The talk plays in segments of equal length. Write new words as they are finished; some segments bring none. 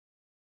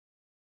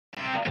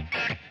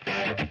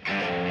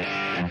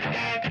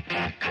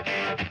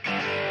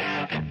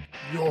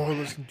You're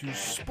listening to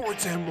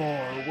Sports and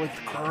More with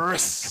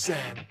Chris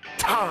and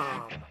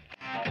Tom.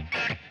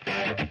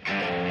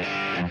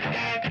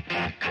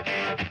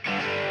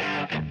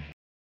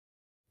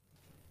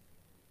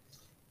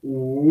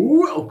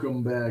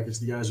 Welcome back. It's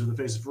the guys with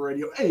the faces for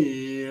radio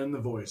and the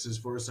voices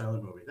for a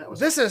silent movie.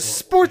 This is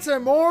Sports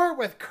and More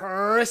with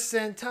Chris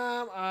and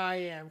Tom. I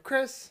am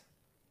Chris.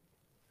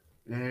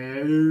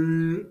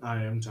 And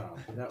I am Tom.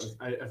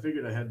 I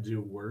figured I had to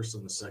do worse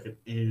on the second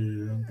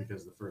and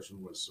because the first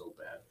one was so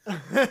bad.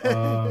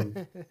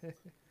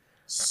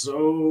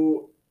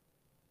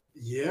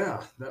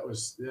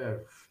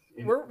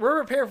 We're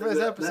prepared for this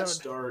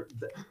episode.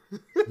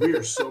 We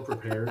are so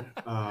prepared.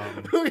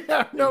 We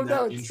have no that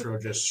notes. intro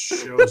just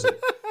shows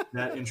it.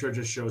 That intro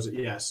just shows it.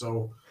 Yeah.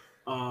 So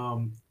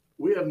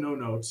we have no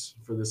notes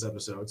for this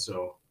episode,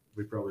 so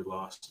we probably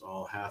lost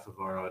all half of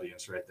our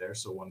audience right there.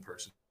 So one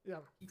person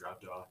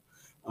dropped off.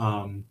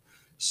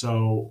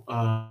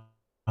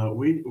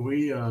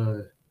 We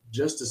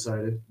just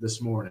decided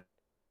this morning,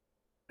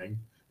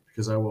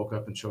 because I woke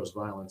up and chose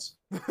violence.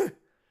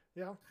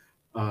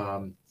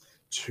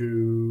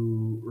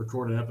 To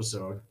record an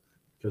episode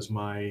because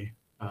my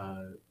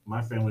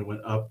family went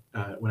out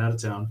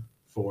of town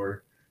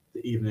for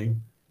the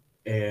evening,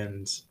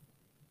 and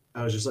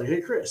I was just like,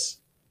 "Hey, Chris,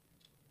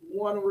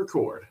 want to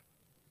record?"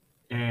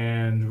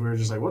 And we were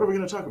just like, "What are we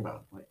going to talk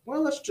about?" Like,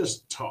 well, let's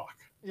just talk.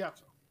 Yeah.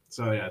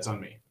 So yeah, it's on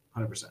me,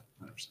 100%.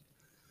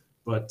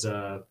 But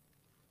they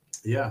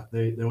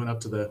went up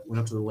to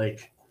the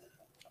lake,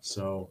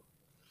 so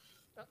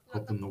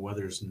hoping the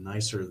weather's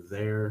nicer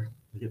there.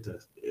 They get to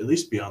at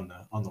least be on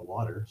the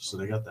water, so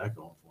they got that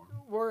going for them.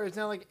 Where it's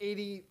not like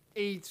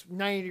 88,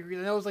 90 degrees.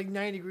 I know it's like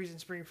 90 degrees in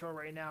Springfield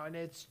right now, and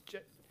it's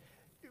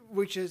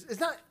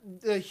not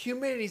the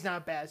humidity's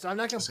not bad, so I'm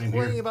not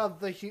complaining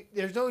about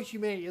there's no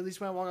humidity. At least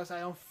when I walk outside,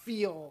 I don't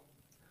feel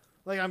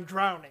like I'm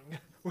drowning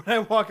when I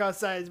walk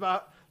outside. It's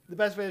about the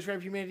best way to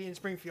describe humidity in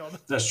Springfield.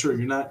 That's true.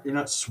 You're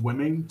not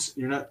swimming.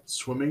 You're not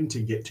swimming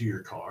to get to your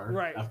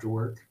car after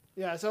work.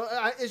 Yeah, so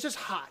it's just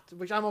hot,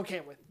 which I'm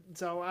okay with.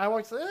 So I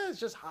walked. It's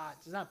just hot.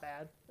 It's not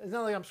bad. It's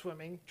not like I'm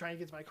swimming trying to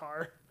get to my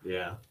car.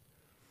 Yeah.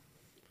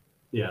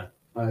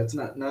 It's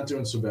not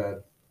doing so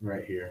bad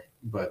right here,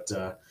 but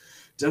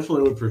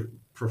definitely would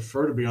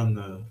prefer to be on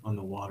the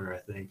water. I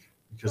think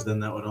because then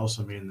that would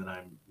also mean that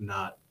I'm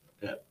not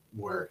at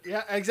work.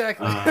 Yeah,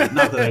 exactly.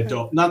 Not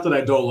that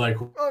I don't like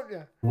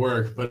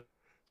work, but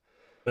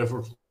if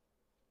we're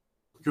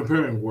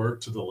comparing work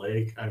to the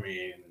lake, I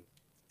mean,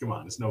 come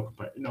on, it's no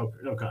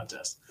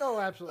contest. Oh,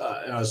 absolutely.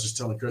 I was just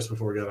telling Chris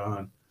before we got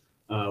on,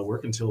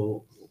 working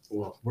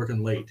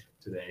late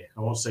today.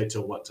 I won't say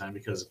till what time,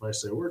 because if I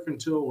say work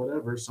until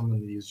whatever,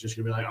 somebody's just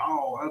gonna be like,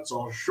 "Oh, that's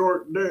a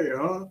short day,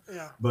 huh?"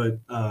 Yeah. But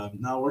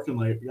now working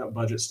late, we got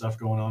budget stuff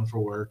going on for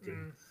work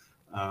and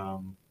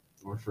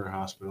work for a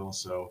hospital,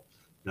 so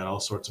got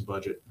all sorts of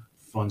budget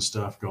fun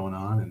stuff going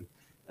on, and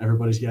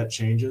everybody's got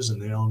changes,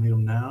 and they all need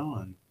them now,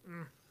 and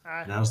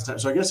now's the time.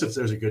 So I guess if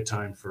there's a good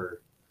time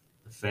for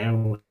the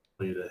family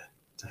to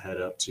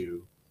head up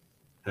to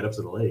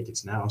the lake,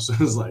 it's now. So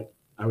it's like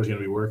I was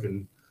gonna be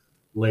working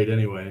late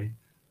anyway.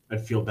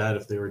 I'd feel bad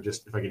if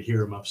I could hear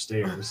them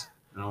upstairs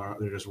and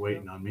they're just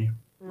waiting on me.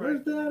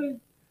 Right. Where's Daddy?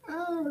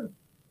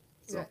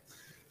 So.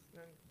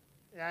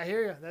 Yeah, I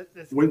hear you.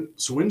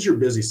 When's your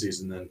busy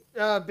season then?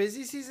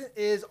 Busy season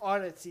is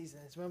audit season.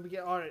 It's when we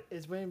get audit.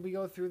 It's when we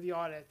go through the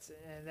audits,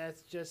 and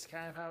that's just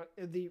kind of how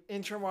the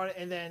interim audit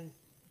and then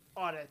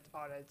audit.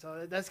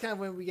 So that's kind of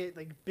when we get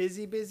like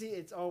busy.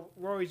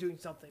 We're always doing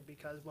something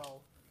because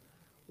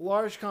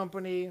large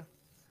company.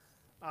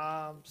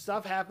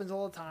 Stuff happens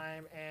all the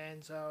time,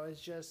 and so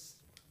it's just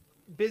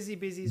busy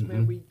is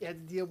when we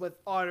had to deal with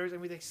auditors,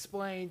 and we'd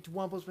explain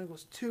 1 + 1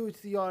 = 2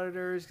 to the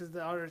auditors, because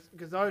the auditors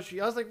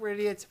treat us like we're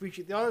idiots, we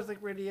treat the auditors like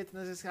we're idiots,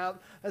 and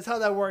that's how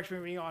that works when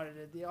you're being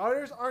audited. The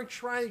auditors aren't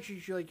trying to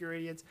treat you like you're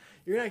idiots.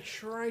 You're not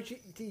trying to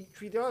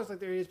treat the auditors like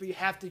they're idiots, but you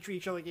have to treat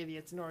each other like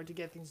idiots in order to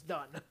get things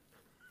done.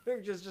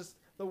 They're just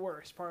the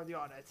worst part of the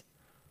audit.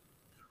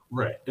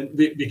 Right, and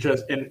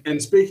because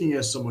speaking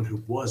as someone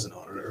who was an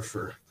auditor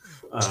for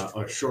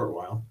a short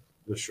while,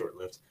 it was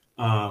short-lived.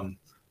 That's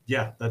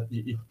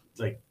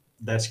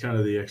kind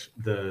of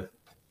the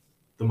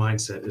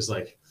mindset is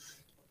like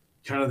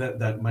kind of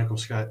that Michael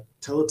Scott.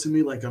 Tell it to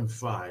me like I'm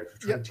 5.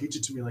 Try to teach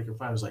it to me like I'm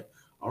 5. It's like,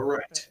 all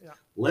right,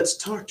 let's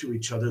talk to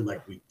each other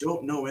like we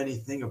don't know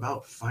anything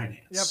about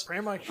finance. Yeah,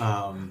 pretty much.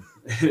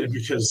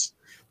 Because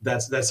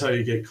that's how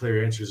you get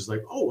clear answers. It's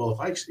like, oh, well, if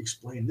I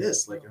explain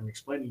this, like I'm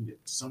explaining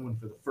it to someone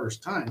for the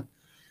first time,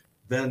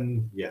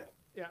 then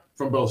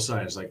from both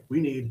sides, like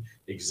we need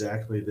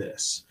exactly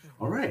this.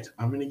 All right,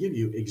 I'm going to give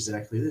you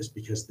exactly this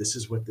because this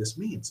is what this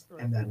means,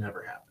 and that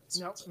never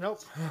happens.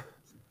 Nope.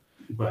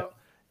 But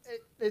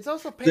it's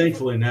also painful.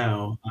 Thankfully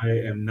now I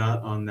am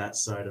not on that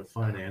side of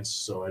finance,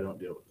 so I don't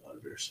deal with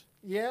auditors.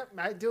 Yeah,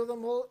 I deal with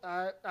them.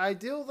 I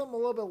deal with them a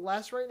little bit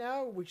less right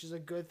now, which is a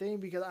good thing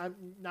because I'm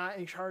not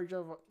in charge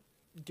of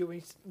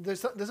doing. There's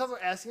stuff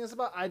they're asking us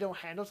about. I don't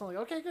handle. So I'm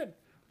like, okay, good.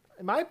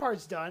 My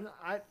part's done.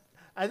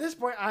 At this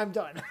point, I'm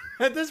done.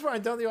 At this point,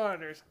 I'm done with the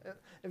auditors.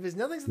 If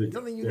there's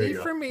something you need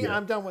from me,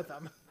 I'm done with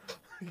them.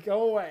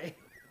 Go away.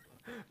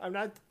 I'm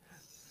not.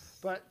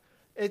 But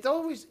it's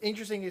always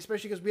interesting,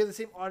 especially because we had the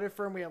same audit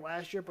firm we had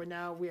last year, but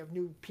now we have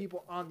new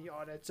people on the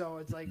audit. So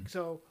it's like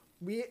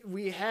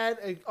we had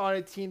an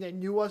audit team that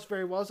knew us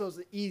very well, so it was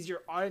an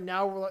easier audit.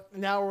 Now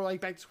we're like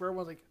back to square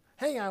one. Like,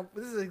 hang on,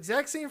 this is the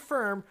exact same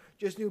firm,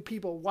 just new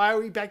people. Why are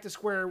we back to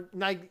square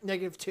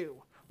 -2?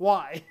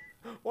 Why?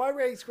 Why are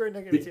we at square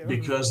 -2?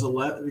 Because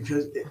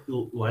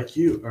like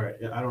you, all right.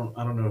 I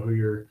don't know who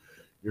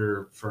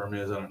your firm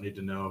is. I don't need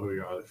to know who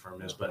your audit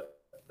firm is, but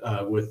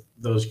with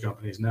those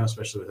companies now,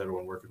 especially with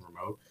everyone working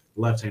remote,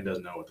 the left hand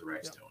doesn't know what the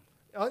right's doing.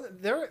 Oh,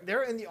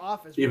 they're in the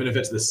office. Even if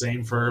it's the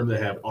same firm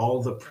that have all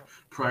the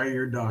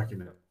prior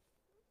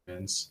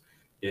documents,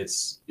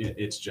 it's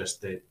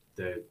just that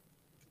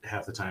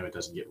half the time it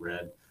doesn't get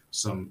read.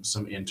 Some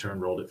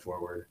intern rolled it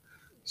forward,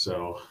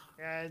 so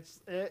yeah,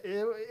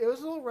 it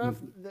was a little rough,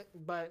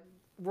 but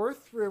we're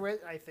through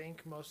it. I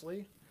think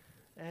mostly,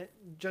 and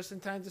just in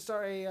time to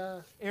start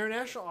a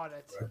international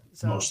audit. Right.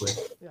 So, Mostly,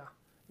 yeah,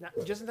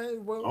 just in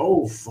time.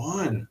 Oh,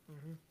 fun!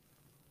 Mm-hmm.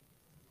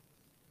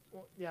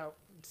 Well, yeah,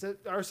 so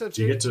our So you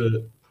subsidiary. get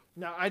to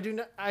No, I do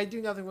not. I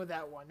do nothing with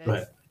that one.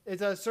 Right.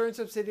 It's a certain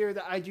subsidiary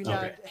that I do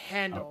not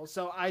handle,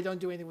 so I don't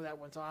do anything with that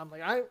one. So I'm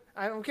like,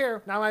 I don't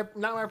care. Not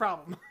my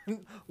problem.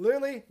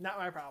 Literally, not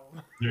my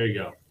problem. There you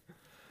go.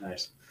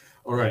 Nice.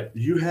 All right,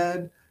 you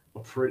had a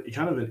pretty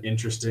kind of an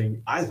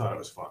interesting. I thought it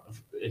was fun,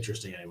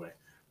 interesting anyway.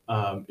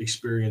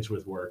 Experience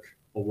with work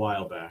a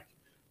while back.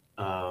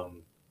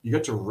 You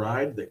got to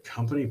ride the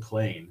company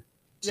plane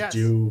to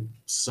do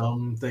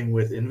something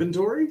with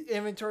inventory.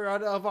 Inventory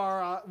audit of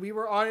our. We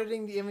were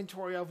auditing the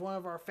inventory of one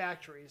of our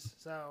factories.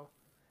 So,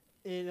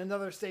 in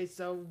another state,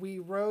 so we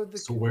rode the.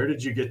 So where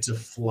did you get to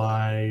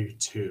fly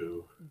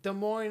to? Des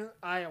Moines,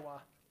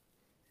 Iowa.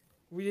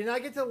 We did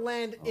not get to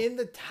land in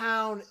the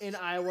town in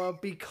Iowa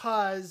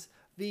because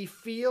the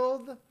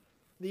field,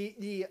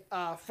 the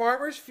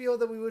farmer's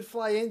field that we would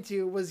fly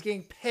into was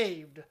getting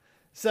paved.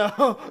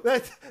 So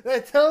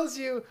that tells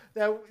you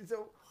that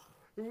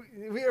they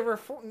were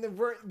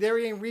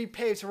getting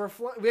repaved. So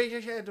we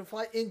actually had to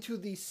fly into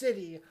the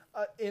city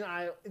in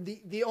Iowa,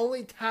 the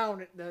only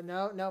town.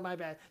 No, my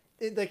bad.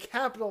 In the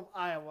capital of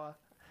Iowa.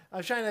 I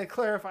was trying to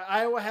clarify.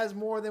 Iowa has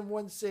more than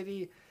one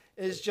city.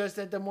 It's just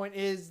that Des Moines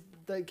is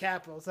the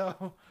capital.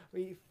 So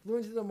we flew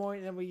into Des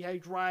Moines and we had to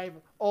drive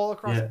all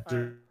across.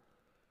 Yeah,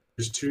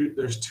 there's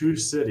two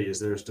cities.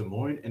 There's Des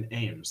Moines and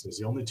Ames. There's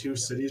the only two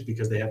cities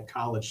because they have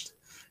colleges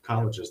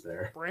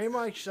there. Very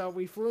much so.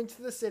 We flew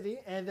into the city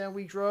and then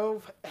we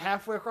drove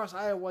halfway across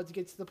Iowa to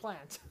get to the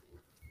plant.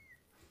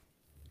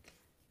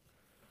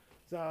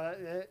 So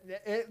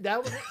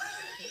that was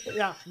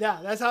yeah,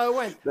 that's how it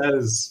went.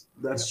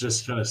 That's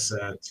just kind of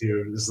sad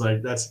too. It's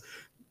like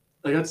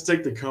I got to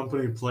take the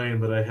company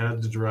plane, but I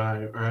had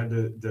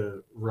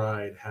to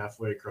ride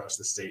halfway across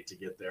the state to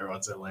get there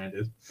once I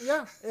landed.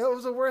 Yeah, it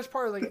was the worst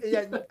part. Like,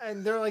 yeah,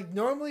 and they're like,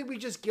 normally we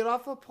just get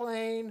off the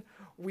plane,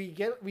 we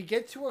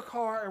get to a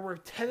car, and we're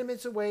 10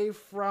 minutes away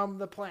from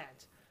the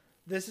plant.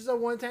 This is a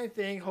one-time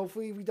thing.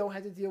 Hopefully, we don't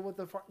have to deal with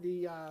the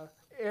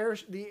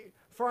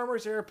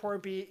farmer's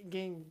airport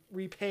getting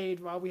repaid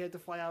while we had to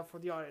fly out for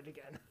the audit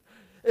again.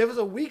 If it was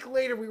a week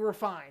later, we were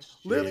fine.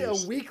 Jeez. Literally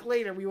a week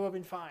later, we would have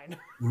been fine.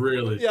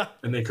 Really? Yeah.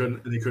 And they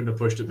couldn't have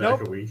pushed it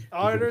back a week.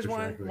 Auditors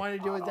wanted to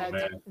do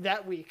it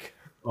that week.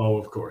 Oh,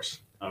 of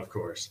course.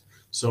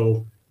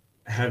 So,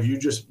 have you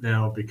just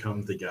now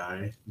become the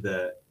guy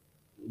that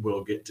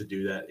will get to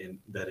do that in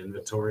that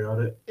inventory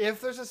audit?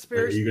 If there's a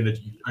spare, are you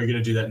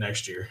gonna do that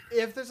next year?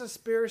 If there's a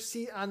spare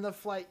seat on the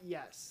flight,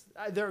 yes.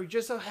 There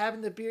just so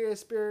happened to be a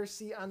spare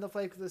seat on the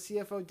flight because the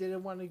CFO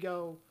didn't want to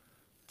go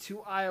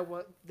to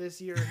Iowa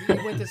this year. He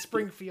went to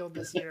Springfield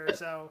this year,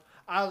 so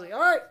I was like, all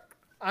right,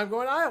 I'm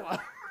going to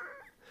Iowa.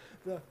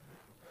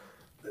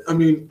 I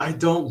mean, I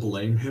don't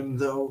blame him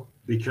though,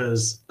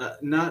 because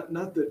not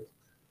that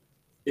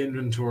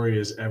inventory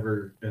is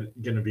ever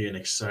going to be an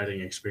exciting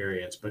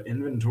experience, but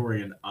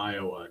inventory in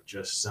Iowa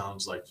just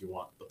sounds like you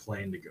want the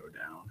plane to go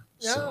down.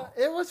 Yeah, so.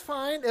 It was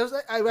fine. It was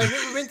like I've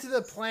never been to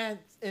the plant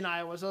in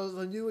Iowa, so it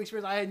was a new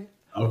experience.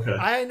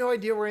 I had no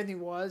idea where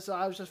anything was, so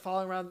I was just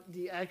following around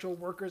the actual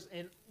workers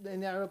in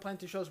the Iowa plant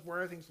to show us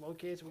where everything's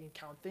located, so we can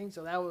count things.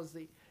 So that was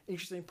the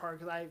interesting part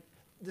because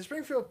the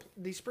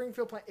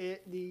Springfield plant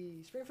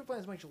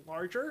is much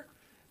larger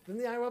than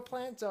the Iowa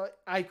plant, so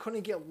I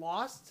couldn't get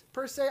lost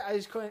per se. I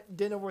just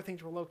didn't know where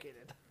things were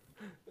located.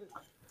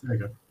 There you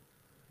go.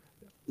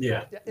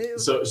 Yeah.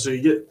 So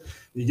you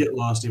get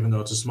lost even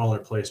though it's a smaller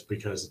place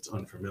because it's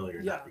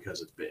unfamiliar, not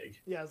because it's big.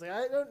 Yeah, it's like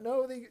I don't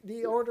know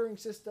the ordering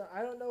system.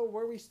 I don't know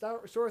where we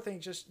store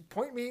things. Just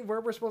point me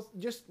where we're supposed to,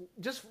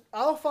 just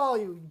I'll follow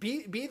you.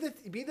 Be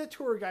the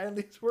tour guide and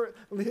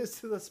lead us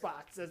to the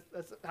spots.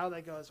 That's how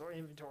that goes for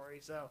inventory.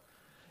 So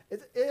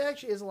it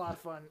actually is a lot of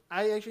fun.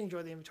 I actually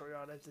enjoy the inventory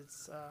audits.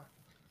 It's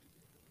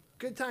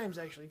good times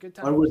actually. Good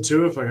times. I would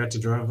too if I got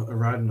to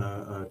ride in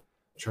a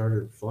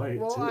chartered flight.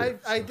 Well, too,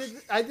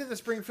 I did the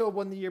Springfield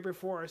one the year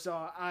before, so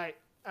I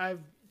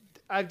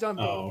I've done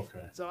both. Oh,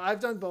 okay. So I've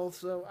done both.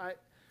 So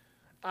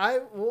I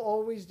will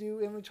always do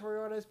inventory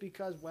audits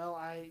because, well,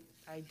 I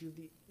do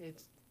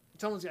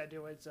someone's got to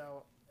do it.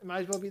 So it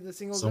might as well be the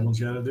single. Someone's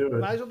got to do it.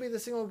 Might as well be the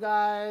single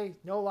guy,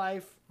 no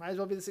life. Might as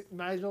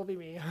well be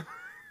me.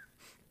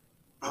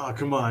 Oh,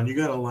 come on. You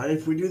got a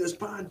life? We do this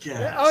podcast.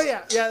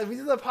 Yeah. We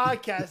do the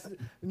podcast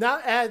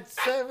not at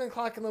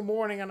 7:00 in the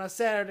morning on a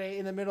Saturday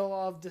in the middle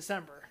of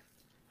December.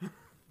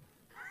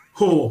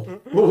 Oh,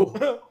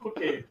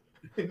 okay.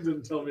 He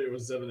didn't tell me it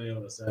was 7 a.m.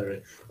 on a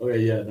Saturday. Okay,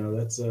 yeah, no,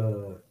 that's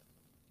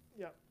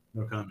Yeah.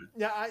 no comment.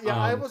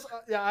 I was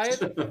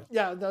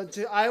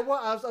to Iowa.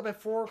 I was up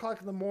at 4:00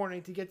 in the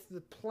morning to get to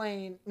the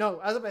plane. No,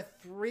 I was up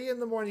at 3 in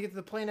the morning to get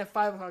to the plane at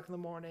 5:00 in the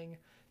morning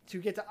to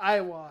get to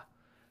Iowa.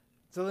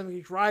 So then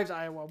we drive to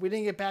Iowa. We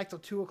didn't get back till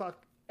 2:00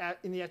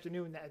 in the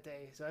afternoon that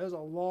day. So it was a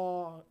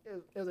long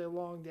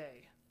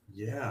day.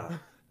 Yeah.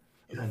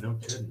 Yeah, no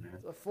kidding, man.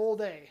 It's a full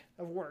day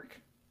of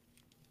work.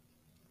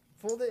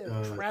 Full day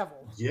of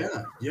travel.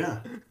 Yeah.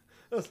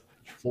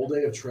 Full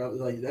day of travel.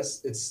 Like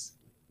it's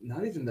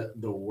not even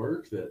the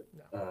work that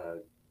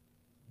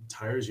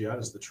tires you out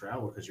is the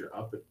travel because you're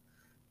up at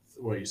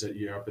you said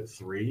you're up at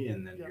 3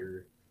 and then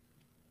you're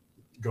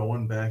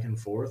going back and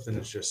forth and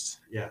it's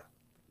just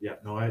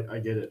no, I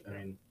get it. I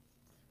mean,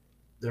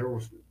 there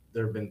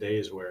have been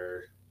days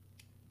where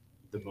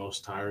the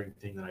most tiring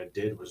thing that I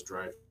did was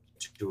drive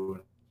to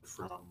and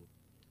from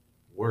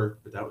work,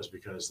 but that was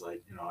because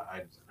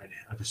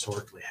I've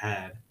historically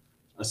had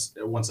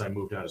once I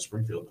moved out of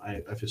Springfield,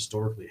 I've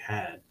historically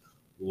had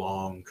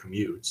long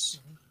commutes.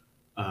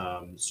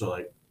 So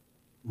like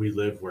we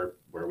live where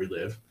we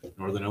live,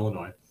 Northern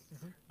Illinois,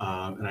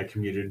 and I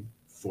commuted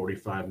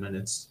 45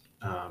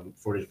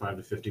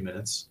 to 50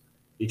 minutes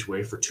each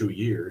way for 2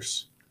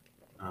 years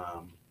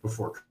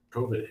before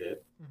COVID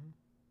hit,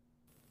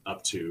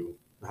 up to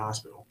the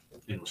hospital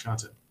in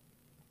Wisconsin.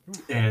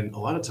 And a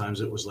lot of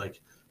times it was like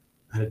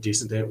I had a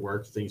decent day at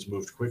work, things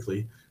moved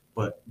quickly,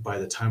 but by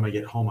the time I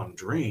get home, I'm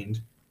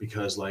drained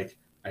because like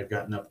I've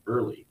gotten up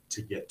early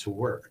to get to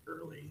work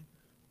early,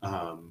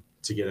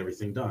 to get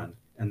everything done,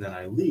 and then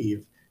I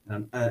leave,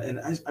 and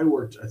I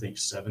worked I think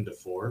 7 to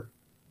 4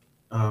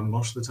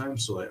 most of the time,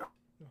 so like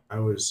I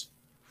was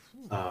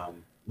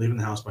leaving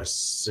the house by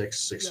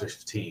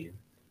 6:15,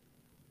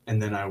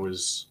 and then I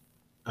was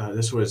and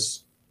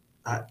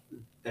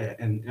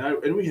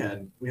we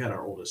had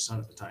our oldest son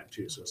at the time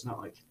too, so it's not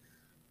like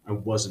I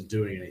wasn't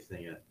doing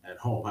anything at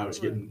home. I was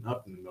getting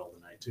up in the middle of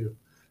the night too.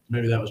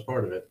 Maybe that was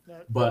part of it.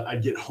 But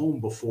I'd get home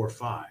before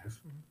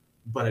 5,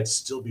 but I'd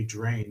still be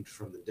drained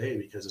from the day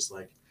because it's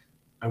like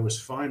I was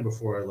fine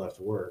before I left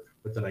work,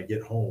 but then I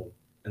get home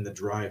and the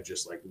drive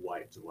just like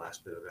wiped the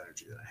last bit of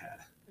energy that I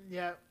had.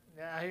 Yeah,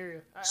 I hear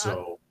you. I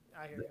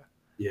hear you.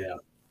 Yeah.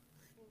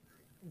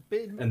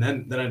 And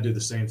then I do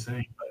the same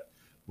thing, but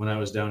when I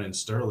was down in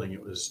Sterling,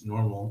 it was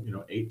normal,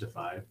 8 to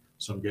 5.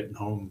 So I'm getting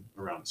home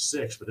around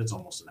 6, but it's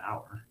almost an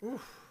hour.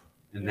 Oof.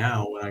 And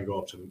now when I go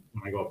up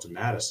to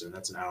Madison,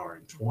 that's an hour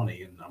and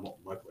 20, and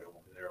luckily I'm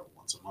only there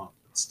once a month.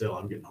 But still,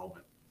 I'm getting home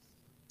at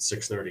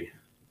 6:30.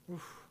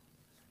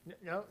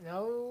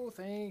 No,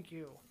 thank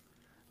you.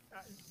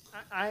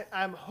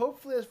 I'm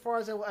hopefully as far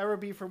as I will ever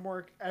be from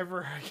work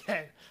ever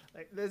again.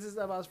 Like this is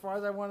about as far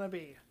as I want to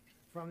be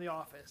from the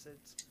office.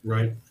 It's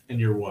right. And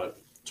you're what?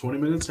 20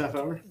 minutes, half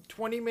hour?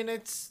 20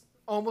 minutes,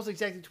 almost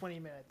exactly 20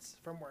 minutes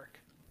from work.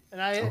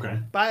 And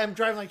I'm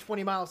driving like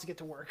 20 miles to get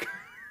to work.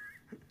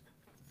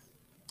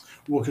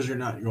 Well, because you're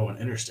not going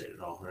interstate at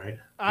all, right?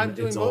 I'm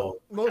doing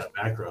most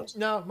back roads.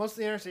 No, most of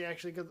the interstate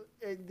actually,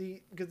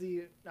 because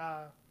the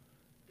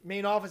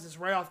main office is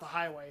right off the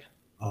highway.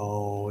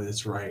 Oh,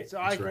 that's right. So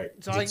I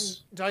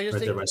just right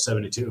there by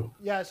 72.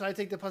 Yeah, so I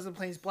take the Pleasant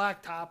Plains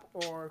Blacktop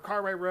or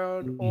Cartwright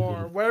Road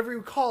or whatever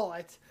you call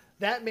it.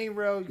 That main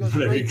road goes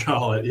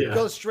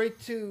goes straight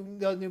to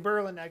the New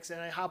Berlin exit,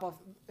 and I hop off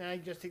and I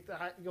just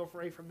go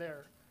right from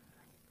there.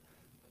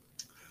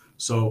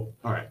 So,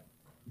 all right,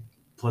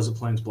 Pleasant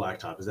Plains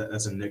Blacktop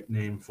that's a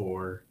nickname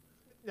for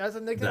that's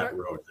a nickname that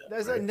road.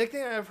 That's a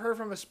nickname I've heard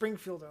from a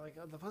Springfielder, like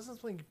the Pleasant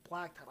Plains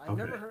Blacktop. I've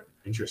never heard.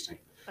 Interesting.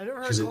 I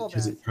never heard it called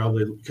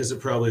that. Because it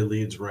probably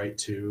leads right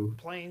to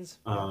Plains.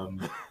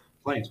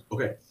 Plains.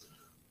 Okay.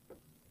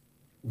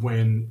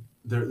 When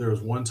there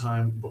was one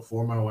time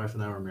before my wife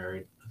and I were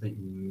married, I think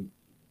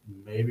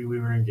maybe we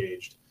were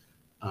engaged.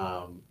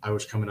 I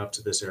was coming up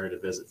to this area to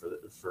visit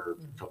for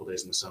a couple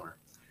days in the summer,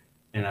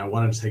 and I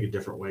wanted to take a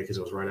different way because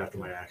it was right after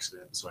my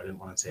accident, so I didn't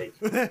want to take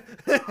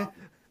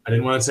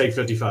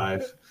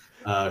 55,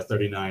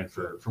 39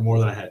 for more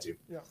than I had to.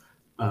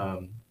 Yeah.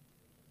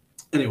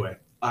 Anyway,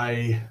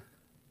 I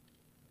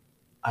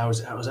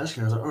was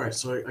asking her, I was like, all right,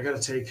 so I got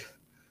to take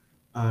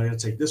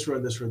this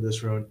road,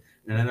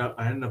 and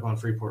I ended up on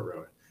Freeport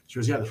Road. She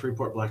goes, yeah, the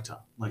Freeport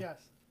Blacktop. I'm like,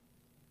 yes.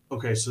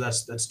 Okay, so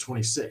that's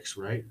 26,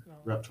 right? No.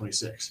 Route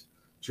 26.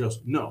 She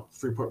goes, no,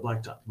 Freeport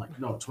Blacktop. I'm like,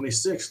 no,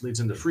 26 leads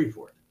into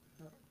Freeport.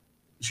 No.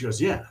 She goes,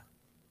 yeah.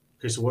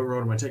 Okay, so what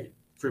road am I taking?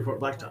 Freeport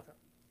Blacktop.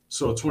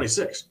 So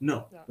 26.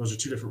 No, Yeah. those are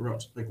two different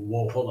roads. Like,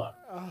 whoa, hold on.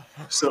 Oh.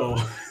 So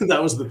that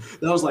was like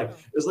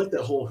it was like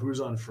that whole who's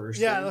on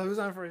first Yeah, thing. who's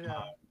on first?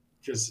 Yeah.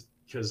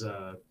 Because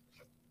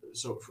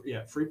so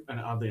yeah, and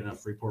oddly enough,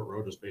 Freeport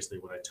Road was basically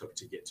what I took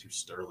to get to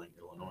Sterling,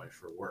 Illinois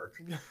for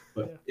work.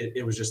 But Yeah.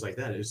 it was just like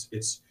that.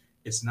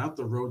 It's not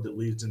the road that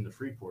leads into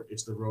Freeport.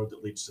 It's the road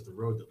that leads to the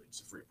road that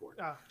leads to Freeport.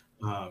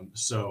 Ah.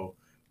 So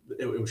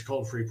it was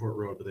called Freeport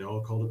Road, but they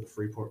all called it the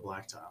Freeport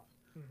Blacktop.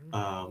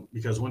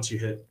 Because once you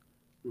get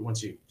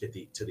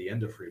to the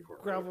end of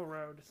Freeport Gravel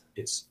Road, road.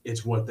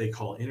 it's what they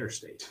call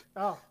interstate.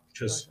 Oh.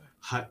 Because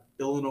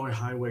Illinois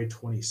Highway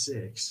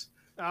 26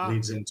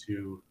 leads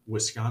into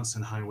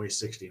Wisconsin Highway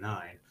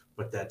 69,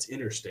 but that's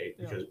interstate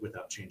because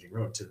without changing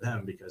road to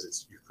them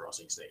because you're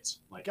crossing states.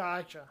 Like,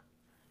 Gotcha.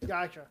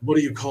 what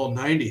do you call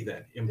 90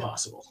 then?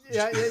 Impossible.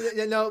 Yeah.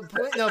 No,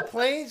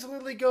 Plains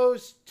literally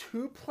goes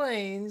to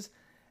Plains,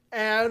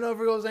 and I don't know if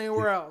it goes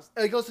anywhere else.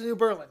 It goes to New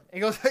Berlin. It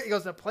goes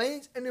to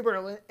Plains and New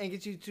Berlin, and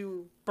gets you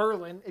to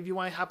Berlin if you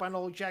want to hop on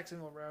Old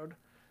Jacksonville Road.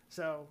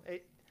 So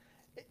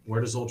where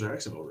does Old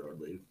Jacksonville Road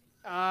lead?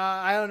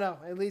 I don't know.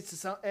 It leads to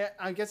some.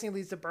 I'm guessing it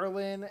leads to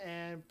Berlin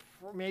and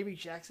maybe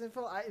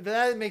Jacksonville.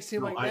 That makes too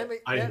much.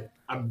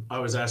 I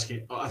was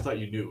asking. I thought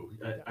you knew.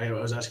 I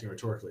was asking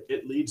rhetorically.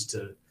 It leads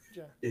to.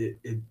 Yeah.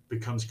 It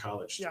becomes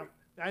College Street.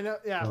 Yeah, I know.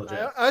 Yeah,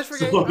 I was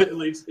forgetting. So it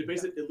leads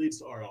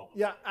to our alma.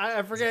 Yeah,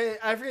 I forget.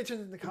 I forget it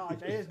turns into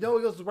College. I just know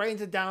it goes right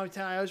into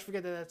downtown. I always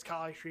forget that that's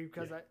College Street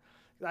because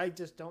I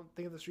just don't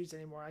think of the streets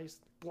anymore. I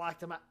just blocked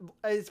them out.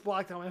 I just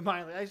blocked out my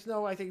mind. Like, I just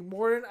know I take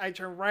Morden. I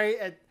turn right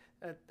at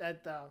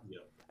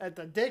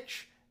the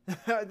ditch. You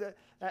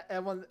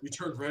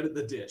turn right at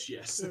the ditch.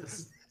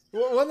 Yes.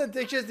 One of the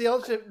ditches, the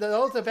old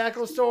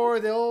tobacco store,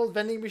 the old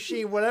vending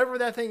machine, whatever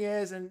that thing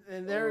is, and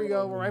there you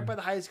go. We're right by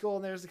the high school,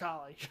 and there's the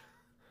college.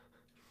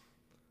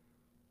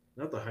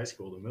 Not the high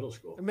school, the middle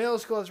school. The middle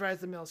school is right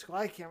at the middle school.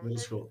 I can't remember.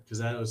 Middle school, because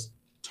that was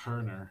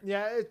Turner.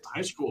 Yeah.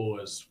 High school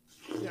was.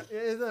 Yeah,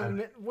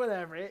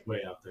 whatever.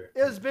 Way out there.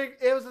 It was big.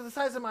 It was the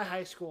size of my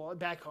high school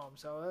back home,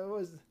 so it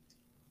was.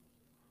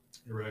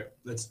 You're right.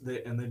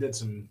 And they did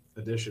some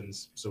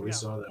additions, so we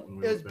saw that when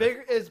we. It's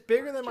bigger. It's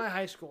bigger than my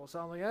high school, so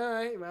I'm like, all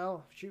right,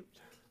 well, shoot,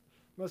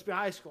 must be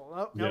high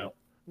school.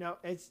 No,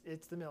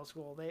 it's the middle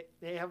school.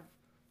 They have,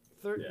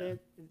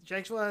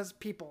 Jacksonville has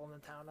people in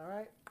the town. All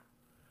right.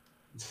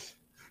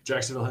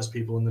 Jacksonville has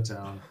people in the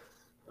town.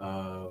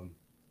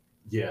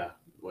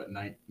 What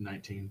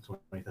 19,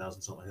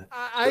 20,000, something like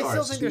that. I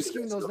still think they're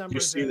skewing those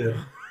numbers. You see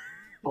that?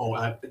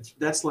 Oh,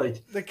 that's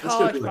like the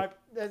college.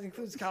 That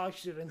includes college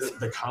students.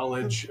 The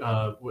college,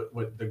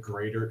 what the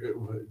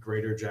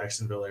greater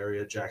Jacksonville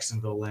area,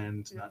 Jacksonville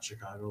land, not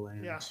Chicago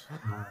land. Yeah.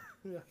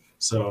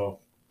 So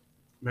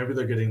maybe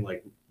they're getting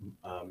like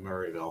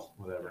Murrayville,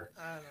 whatever.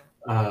 I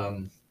don't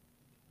know.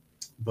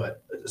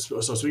 But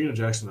so speaking of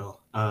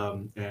Jacksonville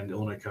and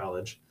Illinois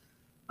College,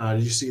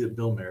 did you see that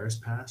Bill Maris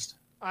passed?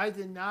 I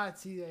did not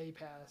see that he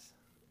passed.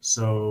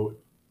 So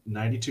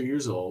 92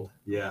 years old,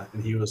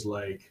 and he was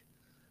like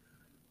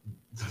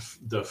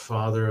the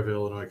father of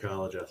Illinois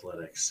College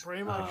athletics.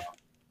 Pretty much.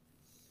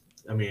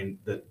 I mean,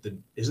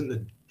 isn't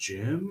the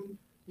gym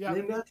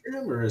named after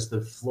him, or is the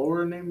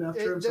floor named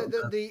after him?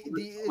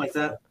 Something like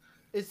that.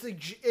 It's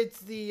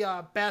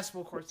the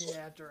basketball courts named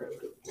after him.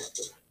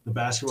 The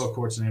basketball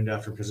court's named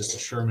after him because it's the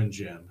Sherman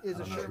Gym. I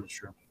don't know who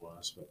Sherman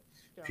was, but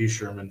P.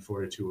 Sherman,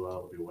 42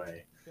 Wallaby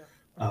Way,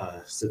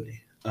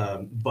 Sydney.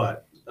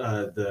 But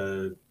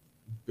the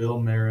Bill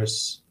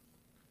Maris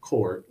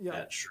court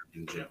at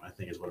Sherman Gym, I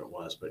think is what it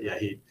was. But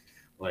he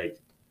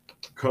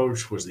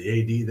coach was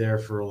the AD there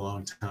for a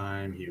long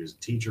time. He was a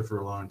teacher for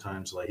a long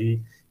time. So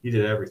he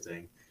did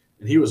everything,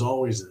 and he was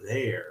always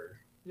there.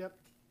 Yep.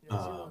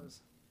 Yes, he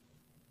was.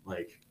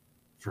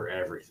 For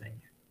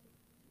everything.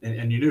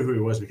 And you knew who he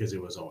was because he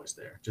was always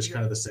there. Just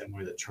kind of the same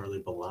way that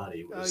Charlie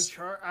Bellotti was.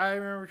 I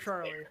remember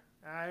Charlie.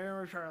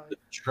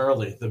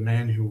 Charlie, the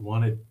man who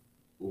wanted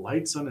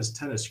lights on his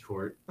tennis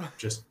court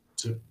just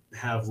to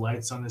have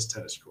lights on his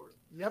tennis court.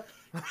 Yep.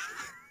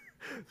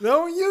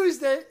 No one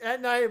used it at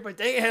night, but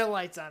they had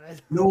lights on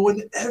it. No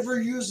one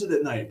ever used it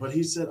at night, but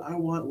he said, I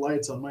want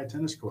lights on my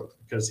tennis court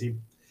because he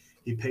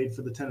paid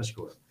for the tennis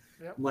court.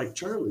 Yep. I'm like,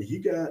 Charlie, you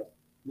got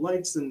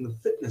lights in the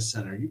fitness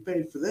center. You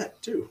paid for that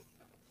too.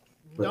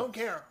 But, don't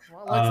care.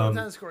 Well, lights on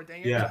the tennis court,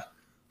 dang it.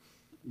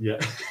 Yeah.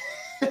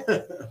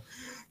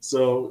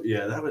 So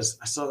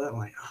I saw that. I'm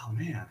like, oh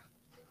man.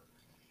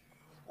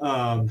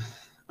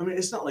 I mean,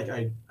 it's not like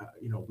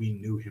we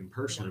knew him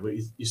personally, but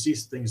you see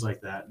things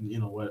like that.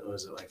 And what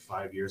was it, like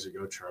 5 years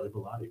ago, Charlie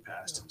Bellotti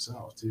passed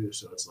himself too.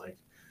 So it's like,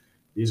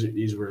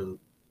 these were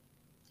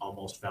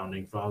almost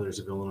founding fathers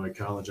of Illinois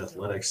college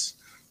athletics,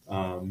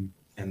 and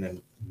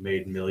then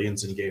made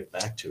millions and gave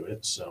back to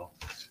it. So,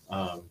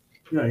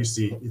 you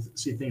see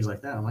things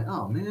like that. I'm like,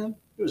 oh man,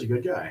 he was a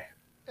good guy.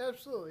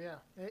 Absolutely, yeah.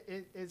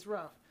 It's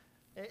rough.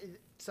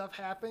 Stuff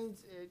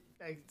happens.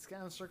 It's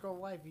kind of a circle of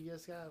life. You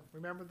just gotta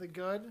remember the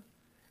good,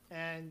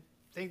 and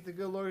thank the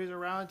good Lord he's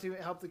around to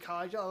help the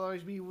college.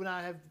 Otherwise, we would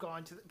not have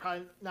gone to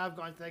probably not have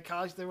gone to that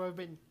college. There would have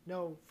been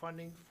no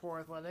funding for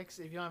athletics.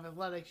 If you don't have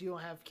athletics, you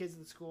don't have kids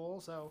in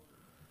school. So,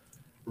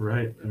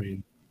 Right. I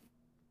mean,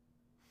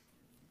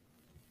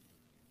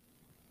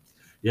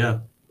 yeah,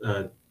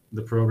 uh,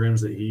 the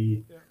programs that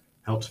he yeah.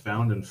 helped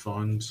found and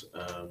fund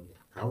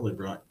probably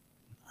brought,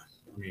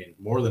 I mean,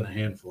 more than a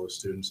handful of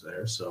students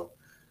there. So,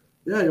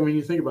 yeah, I mean,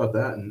 you think about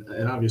that,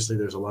 and obviously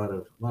there's a lot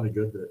of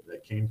good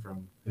that came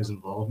from his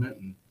involvement,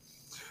 and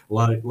a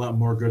lot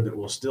more good that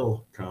will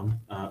still come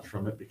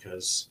from it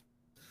because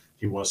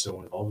he was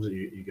so involved.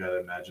 You got to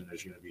imagine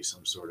there's going to be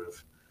some sort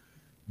of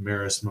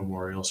Marist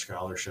Memorial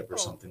Scholarship or Oh,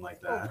 something like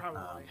oh, that.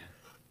 probably.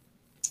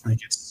 It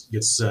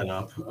gets set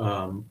up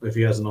if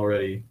he hasn't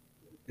already,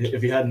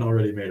 if he hadn't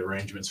already made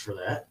arrangements for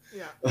that.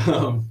 Yeah.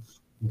 Um,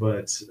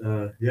 but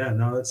yeah,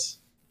 no, it's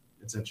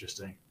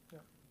interesting.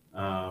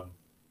 Yeah. Um,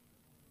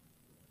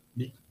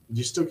 do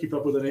you still keep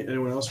up with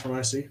anyone else from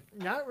IC?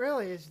 Not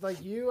really. It's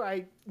like you.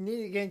 I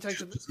need to get in touch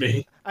with. Just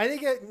me. I need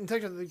to get in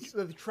touch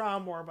with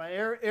Tron more. But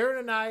Aaron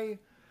and I,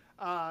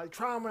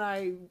 Tron and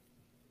I.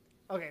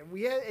 Okay,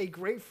 we had a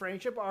great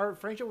friendship. Our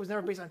friendship was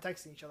never based on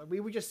texting each other. We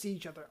would just see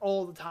each other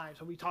all the time,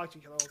 so we talked to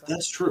each other all the time.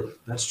 That's true.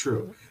 That's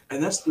true.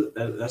 And that's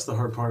the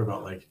hard part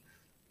about like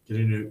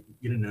getting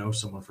to know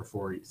someone for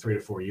 3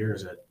 to 4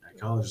 years at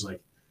college. Is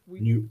like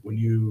when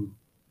you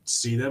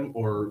see them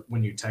or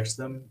when you text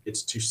them,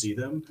 it's to see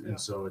them,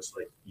 and so it's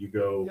like you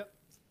go. Yep.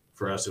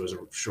 For us, it was a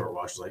short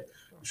walk, like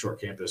a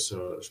short campus,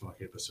 so a small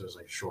campus, so it was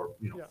like a short,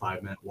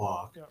 5-minute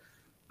walk.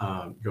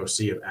 Go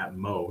see them at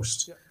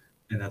most.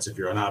 And that's if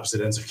you're on opposite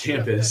ends of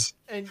campus.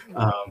 And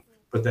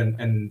but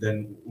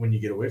then when you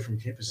get away from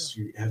campus,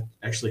 you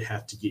actually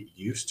have to get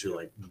used to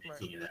like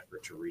making an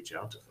effort to reach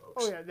out to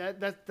folks. Oh yeah,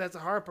 that's a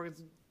hard part.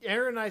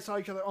 Aaron and I saw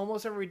each other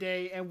almost every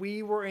day, and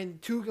we were in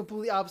two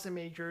completely opposite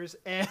majors,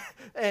 and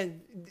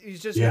it's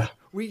just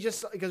we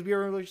just because we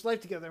were in religious life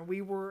together, and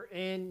we were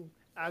in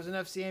I was in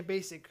FCA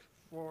basic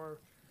for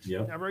a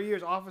number of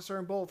years, officer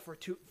in both for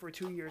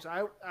 2 years.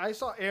 I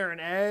saw Aaron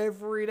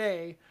every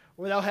day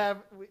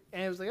without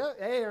and it was like, oh,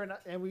 hey Aaron,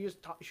 and we just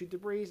shoot the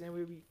breeze, and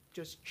we'd be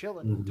just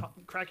chilling,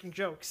 cracking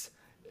jokes.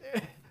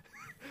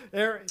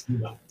 Aaron.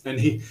 Yeah. And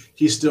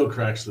he still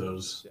cracks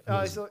those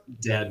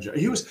dad jokes.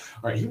 He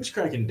was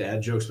cracking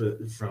dad jokes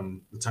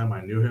from the time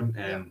I knew him,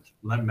 and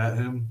when I met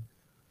him,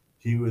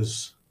 he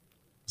was.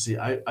 See,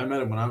 I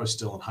met him when I was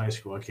still in high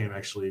school. I came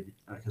actually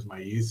because my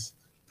youth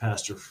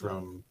pastor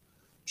from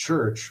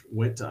church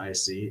went to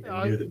IC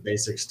and knew that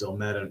Basic still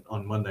met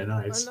on Monday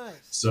nights. Oh, nice.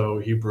 So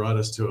he brought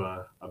us to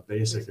a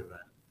Basic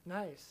event.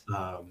 Nice.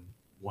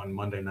 One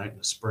Monday night in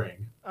the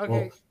spring. Okay.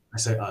 Well, I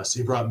say us.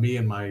 He brought me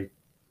and my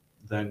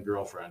then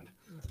girlfriend,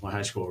 my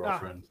high school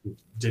girlfriend, who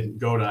didn't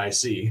go to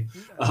IC,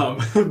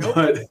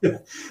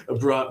 but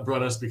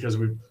brought us because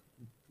we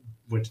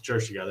went to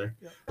church together.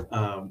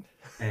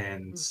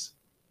 And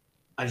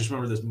I just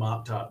remember this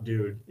mop top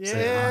dude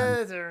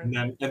saying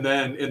hi. And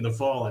then in the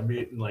fall I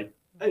meet and like,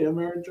 hey, I'm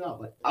Aaron John.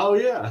 Like, oh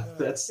yeah,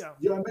 that's I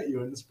met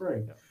you in the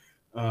spring.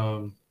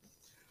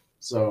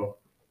 So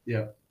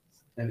yeah,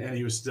 and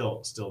he was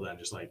still then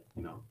just like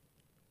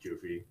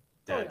goofy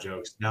dad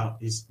jokes. Now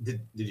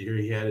did you hear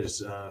he had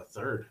his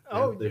third?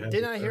 Oh,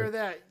 did I hear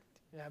that?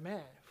 Yeah,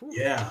 man. Whew.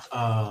 Yeah.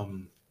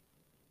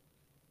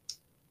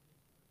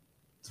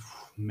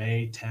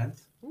 May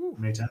 10th.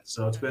 May 10th.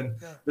 So it's been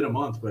a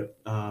month, but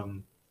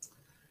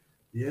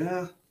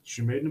yeah,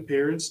 she made an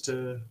appearance.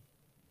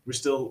 We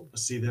still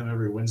see them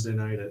every Wednesday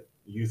night at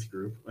youth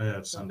group. I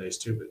have Sundays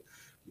too, but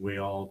we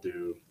all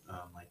do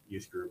like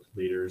youth group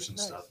leaders and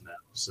stuff now.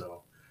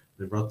 So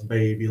they brought the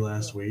baby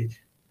last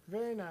week.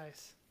 Very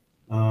nice.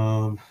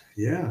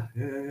 Yeah.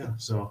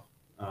 So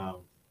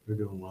we're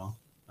doing well.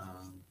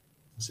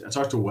 I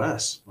talked to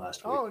Wes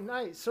last week. Oh,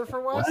 nice.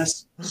 Surfer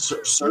Wes?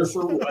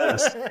 Surfer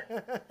Wes.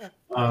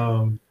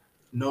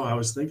 No, I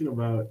was thinking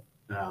about.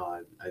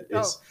 No,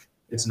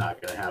 it's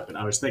not going to happen.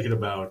 I was thinking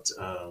about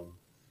a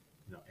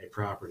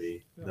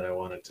property that I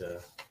wanted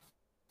to.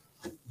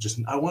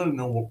 I wanted to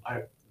know.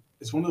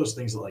 It's one of those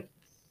things that like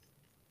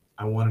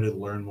I wanted to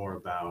learn more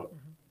about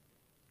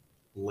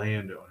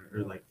landowner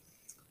or like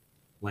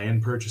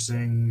land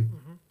purchasing,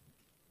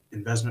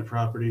 investment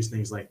properties,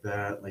 things like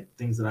that, like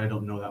things that I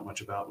don't know that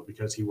much about, but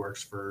because he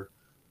works for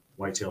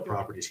Whitetail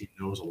Properties, he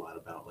knows a lot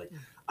about. Like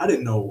I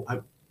didn't know. I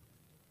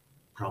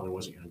probably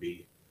wasn't going to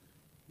be,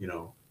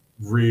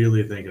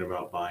 really thinking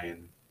about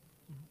buying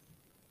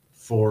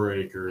 4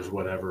 acres,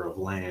 whatever, of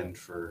land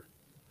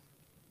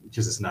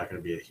because it's not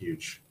going to be a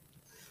huge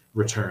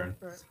return.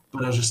 Right.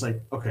 But I was just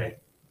like, okay,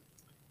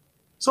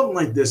 something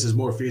like this is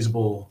more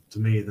feasible to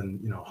me than,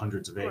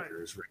 hundreds of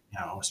acres right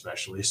now,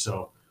 especially.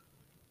 So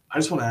I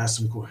just want to ask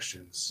some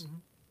questions,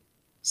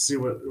 see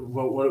what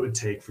it would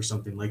take for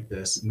something like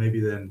this. Maybe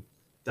then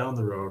down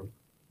the road,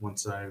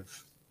 once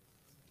I've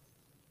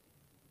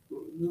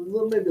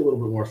maybe a little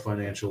bit more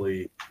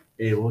financially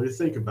able to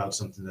think about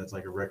something that's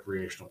like a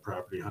recreational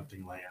property,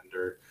 hunting land,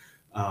 or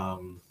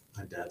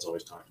my dad's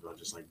always talked about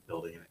just like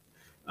building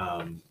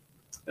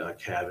a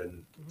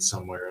cabin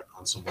somewhere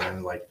on somewhere,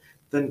 and like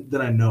then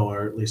I know,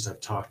 or at least I've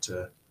talked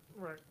to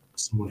Right.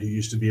 someone who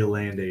used to be a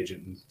land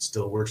agent and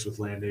still works with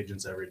land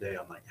agents every day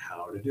on like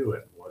how to do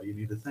it, what do you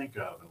need to think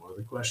of, and what are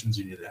the questions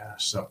you need to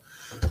ask.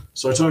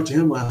 So I talked to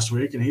him last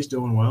week, and he's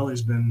doing well.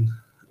 He's been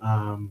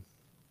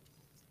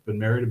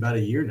married about a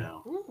year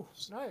now. Ooh,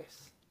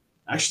 nice.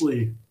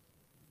 Actually,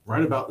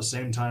 right about the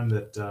same time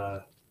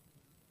that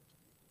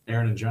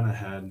Aaron and Jenna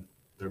had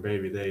their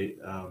baby, they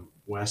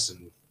Wes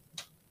and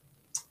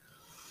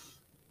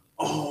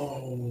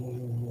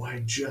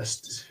I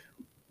just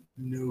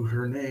knew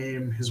her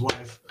name. His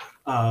wife,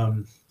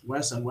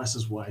 Wes and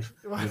Wes's wife.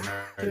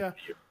 Yeah.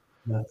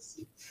 That's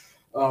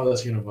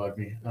gonna bug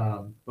me.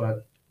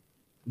 But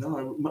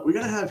no, we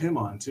gotta have him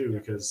on too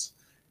because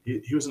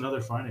he was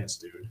another finance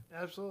dude.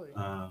 Absolutely.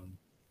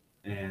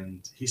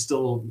 And he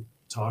still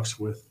talks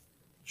with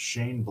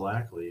Shane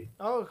Blackley.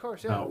 Oh, of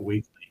course, yeah. About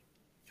weekly,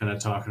 kind of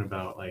talking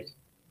about like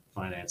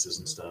finances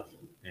and stuff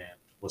and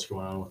what's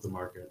going on with the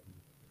market.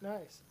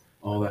 Nice.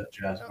 All that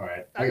jazz. All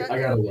right, I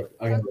gotta look.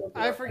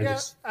 I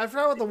forgot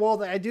about the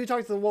wall. I do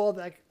talk to the wall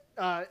deck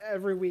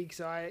every week,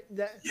 so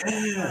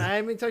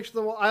I'm in touch with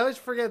the wall. I always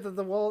forget that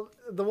the wall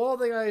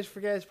thing. I always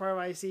forget is part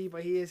of IC,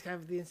 but he is kind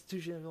of the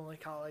institution of Illinois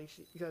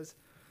College because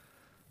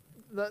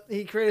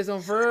he created his own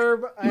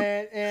verb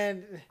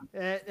and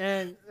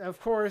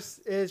of course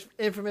is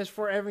infamous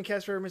for Evan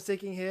Kessler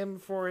mistaking him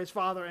for his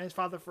father and his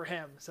father for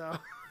him. So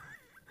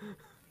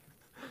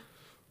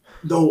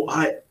no,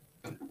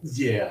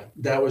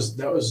 that was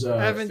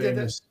Evan famous. did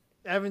that.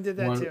 Evan did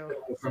that too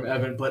from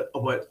Evan, but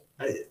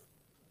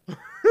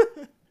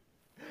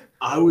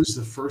I was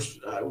the first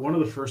one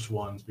of the first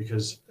ones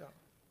because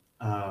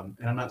and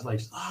I'm not like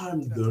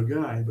I'm the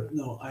guy, but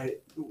no,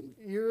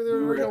 you're the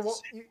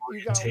original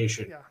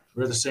orientation.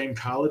 We were the same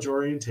college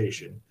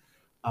orientation,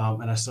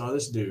 and I saw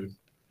this dude,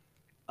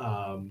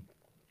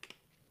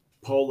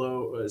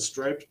 polo,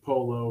 striped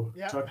polo,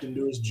 tucked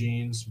into his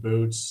jeans,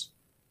 boots,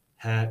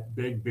 hat,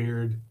 big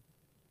beard,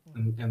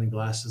 and the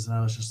glasses, and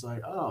I was just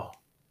like, oh,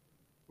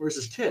 where's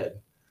this kid?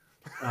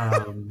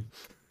 And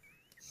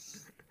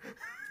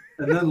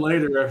then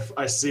later, if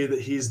I see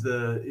that he's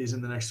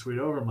in the next suite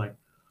over, I'm like,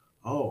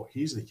 oh,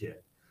 he's the kid.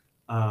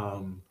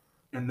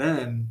 And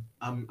then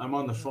I'm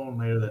on the phone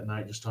later that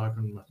night, just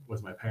talking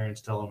with my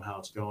parents, telling them how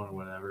it's going or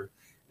whatever.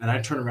 And I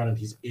turn around and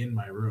he's in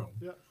my room.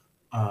 Yeah.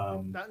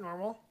 That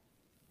normal?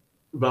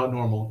 About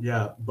normal,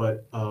 yeah.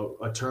 But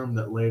a term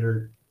that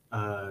later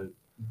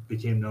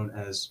became known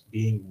as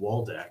being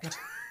wall-decked.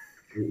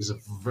 It was a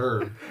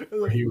verb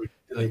where he would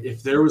like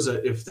if there was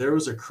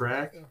a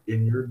crack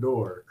in your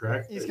door,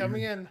 he's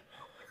coming in.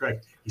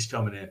 Correct. He's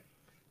coming in.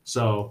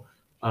 So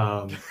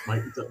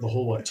the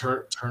whole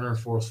Turner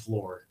fourth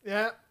floor.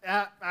 Yeah.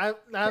 And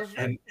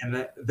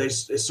that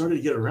it started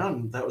to get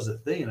around. That was the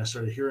thing, and I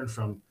started hearing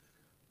from,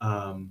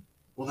 well,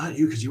 not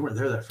you because you weren't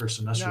there that first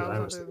semester. No, that I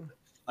was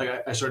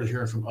like, I started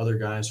hearing from other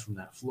guys from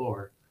that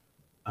floor,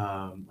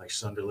 like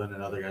Sunderland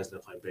and other guys that I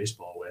played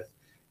baseball with,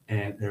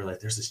 and they were like,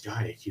 "There's this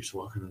guy. He keeps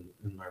walking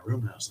in my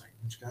room." And I was like,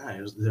 "Which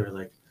guy?" They were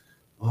like,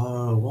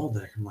 "Oh,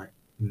 Waldeck." I'm like,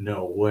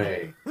 "No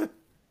way."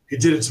 He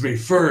did it to me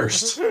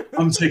first.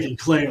 I'm taking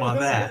claim on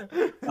that.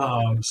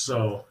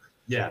 So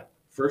yeah,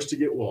 first to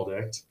get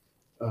wall-decked.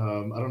 I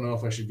don't know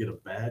if I should get a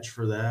badge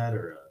for that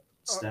or a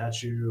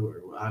statue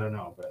or I don't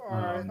know, but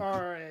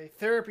or a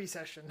therapy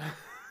session.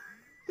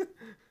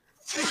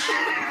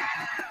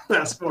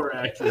 That's more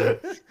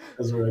accurate.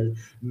 That's right.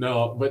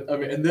 No, but I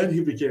mean, and then he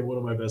became one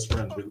of my best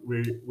friends.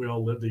 We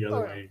all lived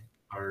together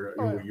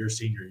your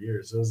senior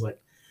year. So it was like,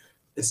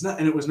 it's not,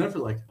 and it was never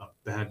like a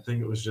bad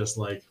thing. It was just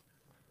like,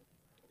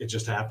 it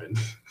just happened.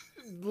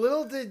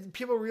 Little did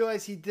people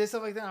realize he did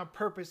stuff like that on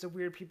purpose to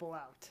weird people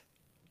out.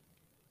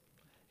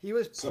 He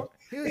was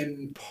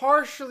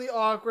partially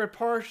awkward,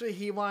 partially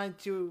he wanted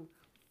to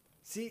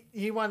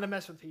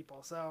mess with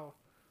people. So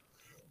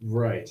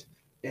right,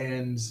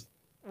 and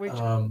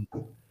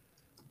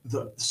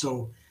the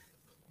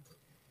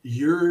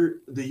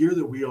year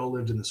that we all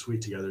lived in the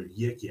suite together,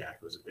 Yik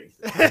Yak was a big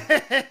thing.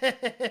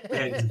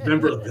 And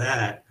remember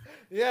that?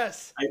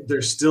 Yes.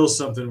 There's still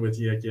something with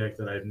Yik Yak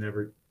that I've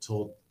never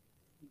told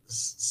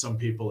some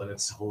people, and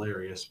it's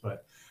hilarious.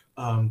 But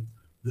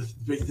the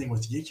big thing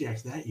with Yik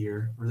Yak that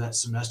year or that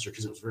semester,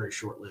 because it was very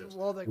short-lived,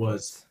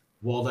 was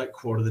Waldeck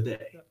quote of the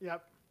day.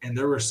 Yep. And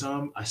there were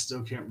some, I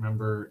still can't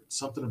remember,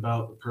 something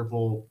about the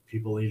purple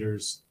people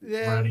eaters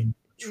riding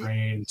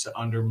train to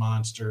under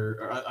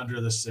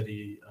the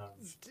city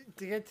of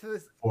to get to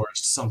the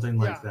forest, something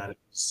like that.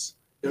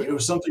 It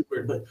was something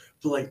weird, but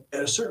like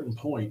at a certain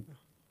point,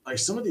 like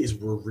some of these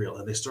were real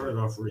and they started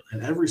off real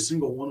and every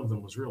single one of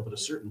them was real, but at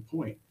a certain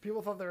point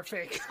people thought they were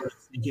fake.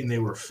 Thinking they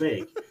were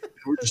fake. And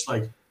we're just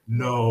like,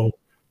 no,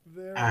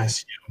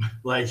 ask him.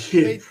 Like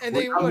we're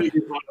not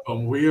making fun of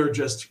them. We are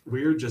just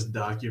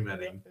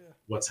documenting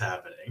what's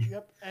happening.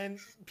 Yep. And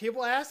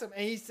people asked him,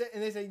 and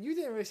they say, "You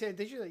didn't really say it,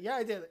 did you?" Like, yeah,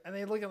 I did. And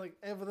they look at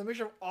with a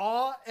mixture of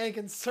awe and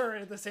concern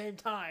at the same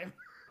time.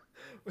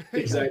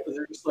 Exactly.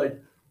 They're just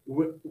like,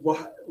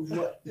 what?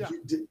 Yeah.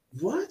 You did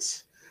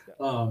what?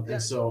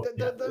 And so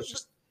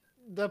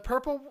the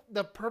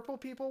purple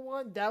people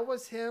one, that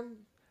was him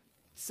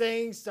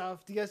saying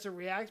stuff to get us to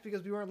react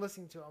because we weren't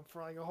listening to him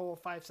for like a whole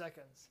 5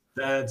 seconds.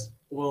 That's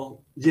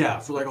well, yeah,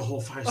 for like a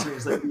whole 5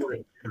 seconds. Like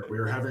we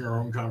were having our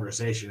own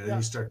conversation, and then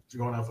you start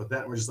going off with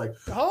that, and we're just like,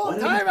 "Oh,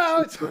 time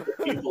out!"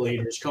 People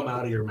eaters come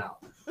out of your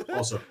mouth.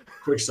 Also,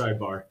 quick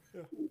sidebar: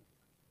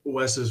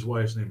 Wes's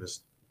wife's name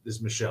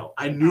is Michelle.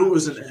 I knew it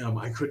was an M.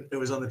 I couldn't. It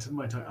was on the tip of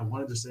my tongue. I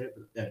wanted to say it,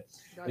 but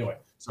anyway,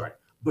 sorry.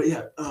 But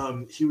yeah,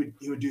 he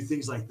would do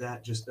things like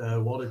that. Just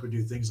Waldeck would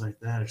do things like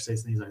that, or say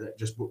things like that,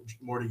 just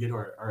more to get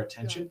our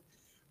attention. Yeah.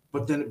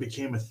 But then it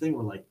became a thing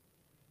where like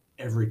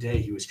every day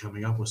he was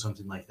coming up with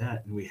something like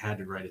that, and we had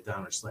to write it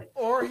down. It's like,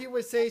 or he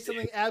would say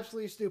something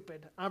absolutely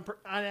stupid on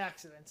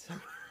accident.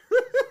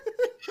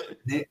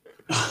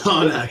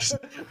 On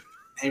accident.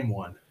 Name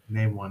one,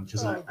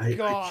 because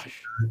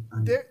gosh,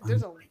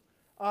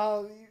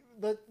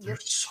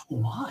 there's so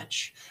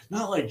much.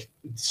 Not like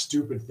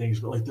stupid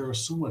things, but like there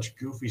was so much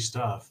goofy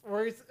stuff.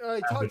 Where he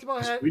talked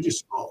about how we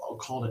just all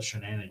called it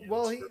shenanigans.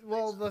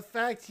 Well, the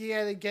fact he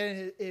had to get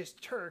in his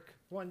Turk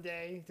one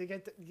day to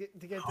get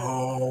the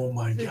oh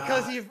my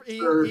god,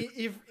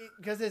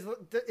 because his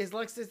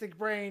lexistic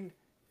brain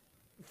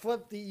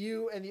flipped the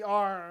U and the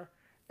R,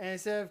 and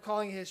instead of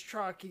calling his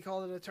truck, he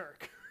called it a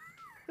Turk,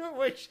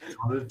 which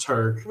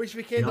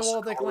became the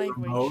Waldeck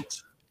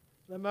language.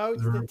 The moat,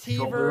 the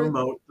Teaver.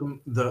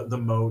 The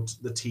moat,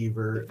 the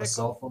Teaver. A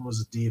cell phone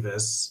was a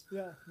Devis.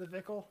 Yeah, the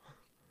Vickle.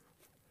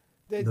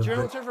 The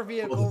German term for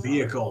vehicle. Well, the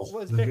vehicle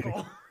was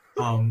Vickle.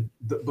 And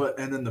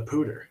then the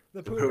pooter.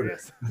 The pooter.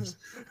 Yes.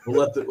 we'll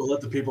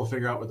let the people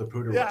figure out what the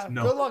pooter was.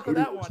 No, good luck with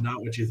that one. Not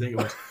what you think it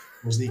was.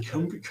 It was the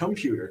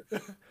computer.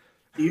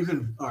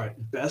 Even all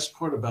right. Best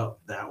part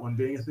about that one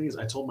being a thing is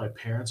I told my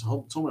parents,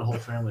 told my whole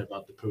family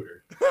about the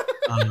pooter.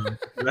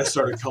 And I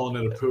started calling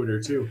it a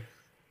pooter too.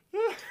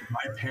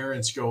 My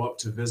parents go up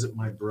to visit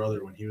my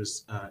brother when he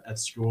was at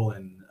school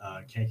in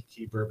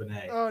Kankakee,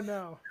 Bourbonnais. Oh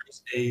no!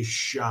 There's a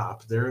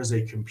shop. There is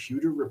a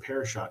computer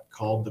repair shop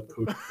called the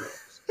Pooter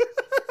Pros.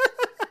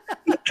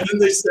 And then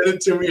they said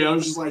it to me, and I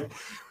was just like,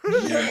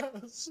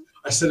 yes.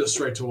 I said it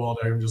straight to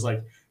Walter. I'm just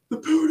like, the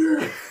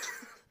Pooter.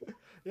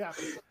 Yeah.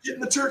 Get in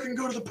the Turk and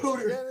go to the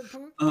Pooter.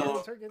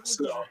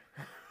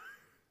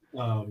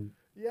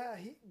 Yeah,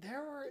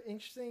 there were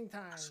interesting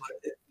times.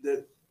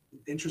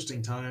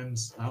 Interesting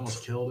times. I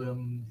almost killed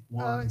him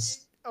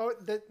once.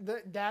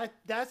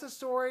 That's a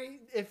story.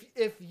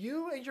 If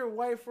you and your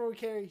wife were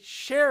okay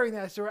sharing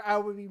that story, I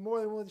would be more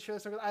than willing to share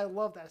that story. I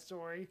love that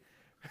story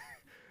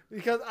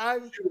because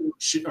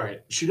she all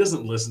right. She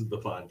doesn't listen to the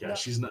podcast. No.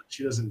 She's not.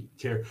 She doesn't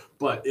care.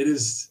 But it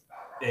is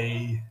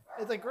It's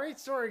a great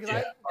story.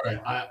 Yeah. All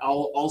right.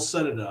 I'll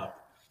set it up.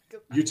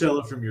 You tell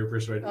it from your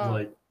perspective.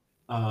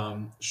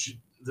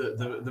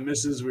 The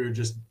missus. We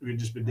just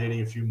been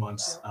dating a few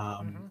months.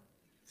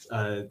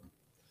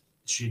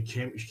 She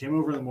came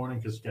over in the morning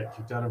because she got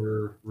kicked out of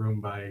her room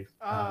by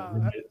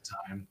roommate at the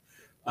time.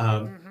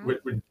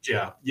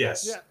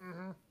 Yes.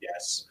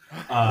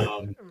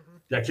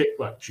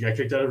 She got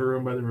kicked out of her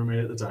room by the roommate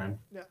at the time.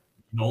 Yeah.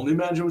 You can only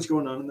imagine what's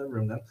going on in that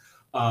room then.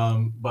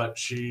 But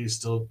she had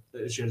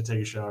to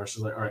take a shower.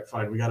 She's like, all right,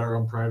 fine. We got our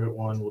own private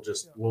one.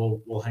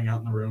 We'll hang out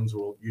in the rooms.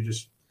 You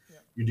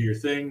do your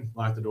thing,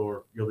 lock the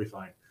door. You'll be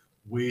fine.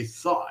 We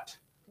thought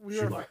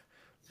she liked.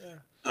 Yeah.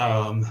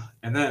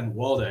 And then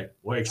Waldeck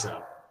wakes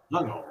up,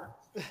 hungover,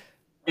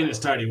 in his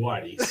tidy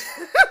whities,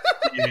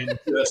 and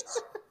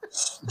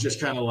just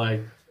kind of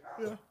like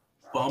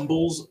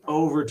bumbles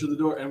over to the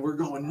door, and we're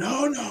going,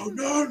 no,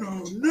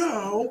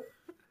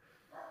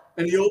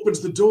 and he opens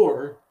the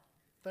door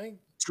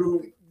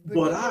to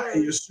what I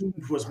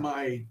assumed was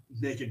my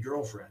naked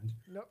girlfriend.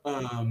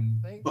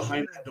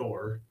 Behind that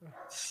door.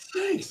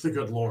 Thank the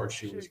good Lord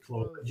she was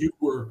closed. You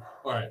were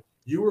all right.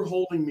 You were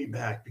holding me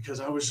back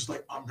because I was just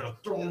like, I'm gonna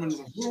throw him in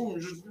the room.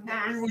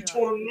 We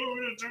told him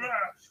to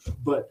that.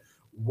 But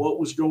what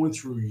was going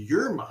through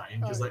your mind?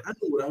 Because like I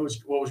knew what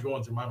was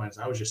going through my mind. Is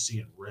I was just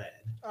seeing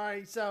red. All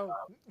right, so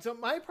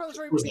my brother's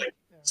was like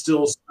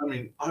still. I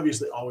mean,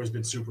 obviously, always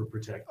been super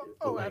protective.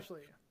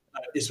 Absolutely.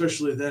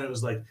 Especially then, it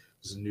was like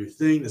this is a new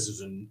thing. This is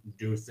a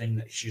new thing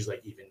that she's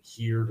like even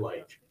here,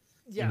 like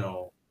you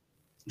know,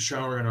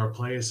 shower in our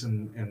place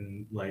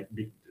and like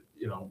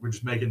we're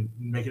just making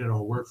it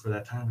all work for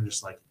that time. And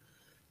just like,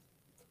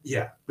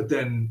 yeah. But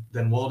then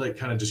Waldeck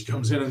kind of just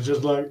comes in and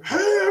just like,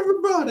 hey,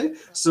 everybody.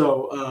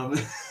 So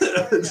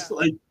it's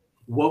like,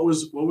 what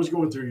was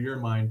going through your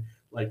mind,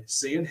 like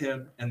seeing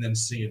him and then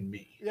seeing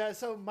me? Yeah.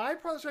 So my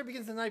brother story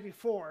begins the night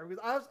before.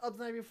 Because I was up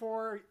the night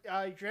before.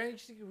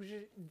 Drainage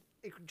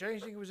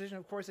Inquisition,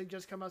 of course, had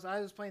just come out. So I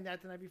was playing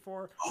that the night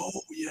before.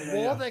 Oh yeah.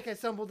 Waldeck had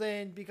stumbled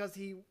in because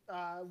he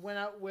went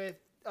out with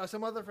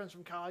some other friends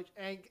from college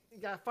and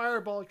got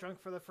fireball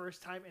drunk for the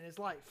first time in his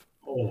life.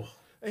 Oh.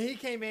 And he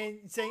came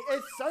in saying,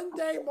 "It's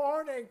Sunday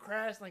morning,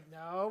 Crash." Like,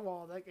 no,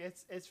 Waldeck,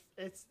 it's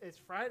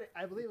Friday.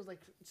 I believe it was like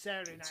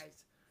Saturday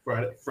night.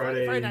 Friday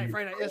night.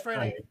 It's Friday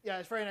night. Yeah,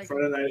 it's Friday night.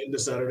 Friday night into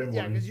Saturday morning.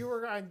 Yeah, because you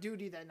were on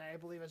duty that night, I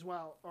believe, as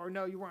well. Or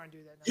no, you weren't on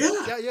duty that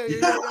night. Yeah,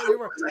 You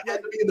were. I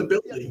had to be in the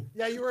building.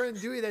 Yeah, you were on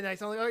duty that night.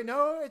 So I'm like, oh,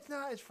 no, it's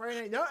not. It's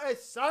Friday night. No,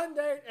 it's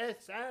Sunday.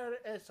 It's Saturday.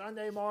 It's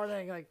Sunday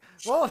morning. Like,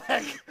 well,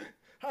 heck,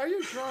 are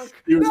you drunk?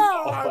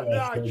 No, I'm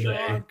not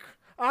drunk.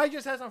 I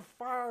just had some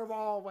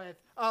Fireball with.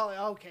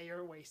 Oh, okay,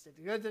 you're wasted.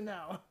 Good to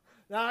know.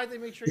 Now I have to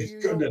make sure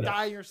you don't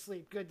die in your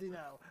sleep. Good to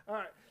know. All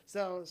right,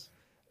 so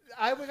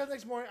I wake up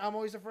next morning. I'm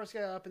always the first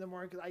guy up in the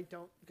morning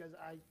because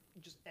I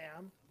just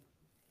am.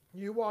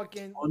 You walk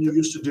in. Oh, you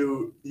used to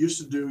do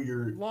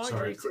your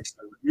laundry. You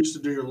used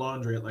to do your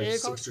laundry at like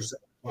 6 or 7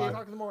 8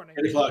 o'clock in the morning.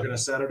 8 o'clock on a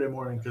Saturday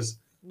morning because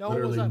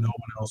literally no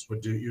one else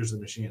would use the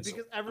machines.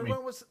 Because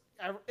everyone was.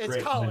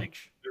 It's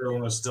college.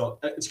 Everyone was still.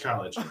 It's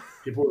college.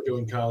 People were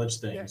doing college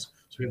things. Yeah.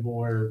 So people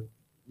were,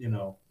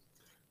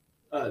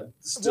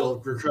 still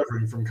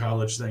recovering from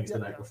college things the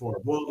night before,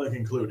 Waldeck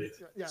included.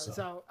 Yeah.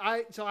 So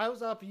I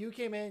was up. You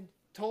came in,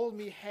 told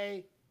me,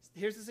 hey,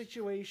 here's the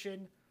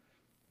situation.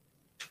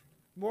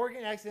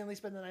 Morgan accidentally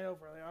spent the night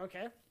over. Like,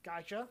 okay,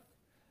 gotcha.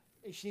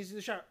 She needs to do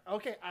the shower.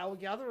 Okay, I will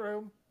get out of the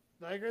room,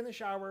 let her in the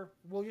shower.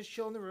 We'll just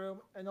chill in the room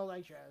and no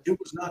light jazz. It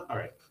was not all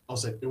right. I'll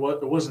say it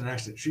wasn't an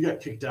accident. She got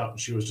kicked out and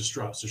she was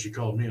distraught, so she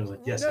called me. I was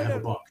like, yes, I have a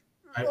bunk.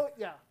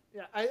 Yeah.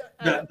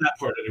 That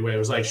part anyway. It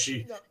was like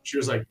she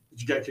was like,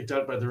 you got kicked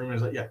out by the room. And I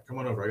was like, yeah, come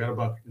on over. I got a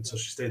bunk, and so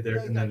she stayed there,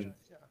 and then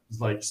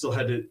like still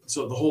had to.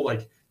 So the whole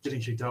like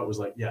getting kicked out was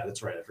like, yeah,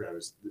 that's right. I forgot it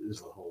was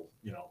the whole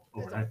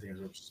overnight thing,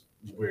 which is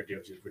weird,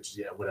 which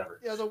is whatever.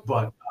 Yeah,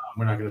 but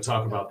we're not going to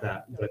talk about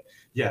that. But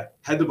yeah,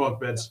 had the bunk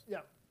beds.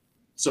 Yeah.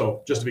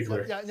 So just to be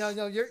clear. Yeah,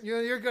 no,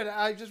 you're good.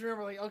 I just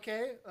remember like,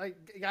 okay, like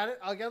got it.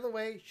 I'll get out of the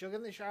way. She'll get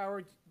in the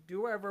shower.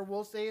 Do whatever.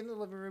 We'll stay in the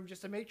living room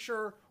just to make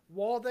sure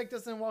Waldeck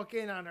doesn't walk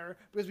in on her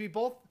because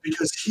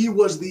he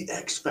was the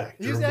X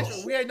factor. He was the X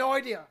factor. We had no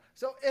idea.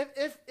 So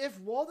if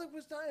Waldeck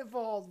was not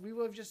involved, we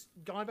would have just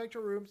gone back to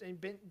our rooms and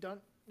been done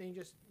and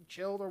just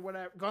chilled or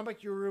whatever. Gone back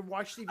to your room,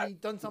 watched TV,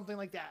 done something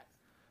like that.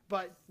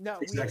 But no,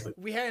 exactly.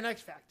 we had an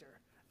X factor.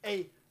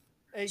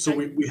 So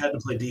we had to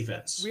play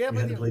defense. We had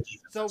to play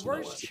defense. So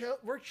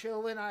we're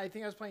chilling. I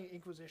think I was playing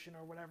Inquisition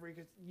or whatever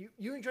because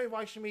you enjoyed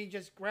watching me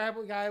just grab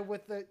a guy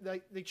with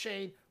the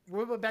chain,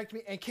 whip him back to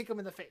me, and kick him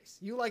in the face.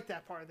 You like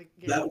that part of the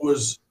game. That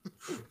was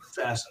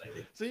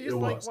fascinating. So you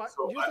just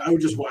I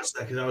would just watch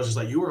that because I was just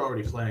like, you were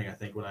already playing. I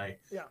think when I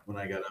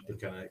got up and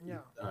kind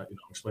of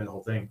explain the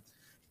whole thing.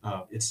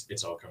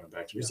 It's all coming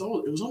back to me.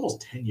 It was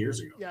almost 10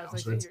 years ago. Yeah, it's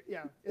like 10 years.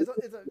 Yeah, it's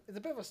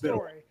a bit of a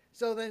story.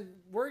 So then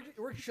we're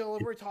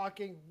chilling, we're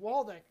talking.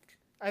 Waldeck,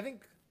 I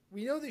think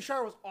we know the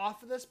shower was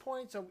off at this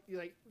point. So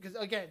because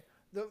again,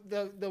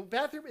 the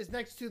bathroom is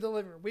next to the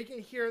living room. We can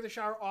hear the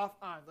shower off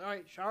on. All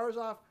right, shower's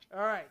off.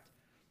 All right,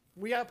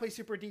 we gotta play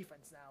super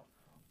defense now.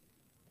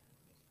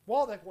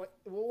 Waldeck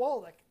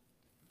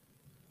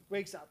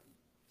wakes up,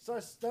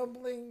 starts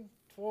stumbling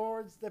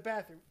towards the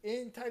bathroom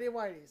in tighty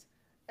whities.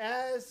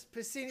 As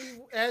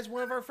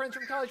one of our friends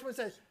from college once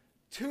said,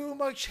 too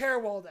much hair,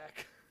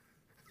 Waldeck.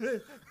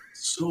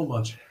 So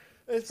much.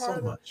 It's part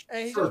of much.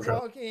 And he's just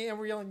walking in, and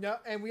we're yelling, no.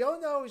 And we all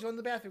know he's going to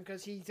the bathroom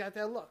because he's got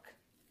that look.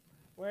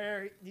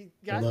 Where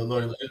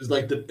it's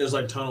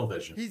like tunnel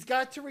vision. He's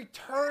got to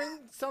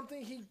return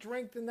something he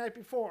drank the night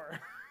before.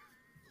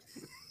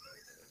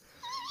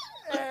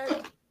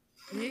 And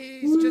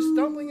he's just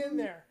stumbling in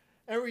there.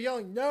 And we're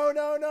yelling, no.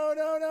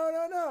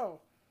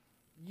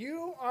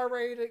 You are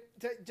ready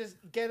to just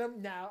get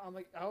him now. I'm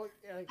like, oh.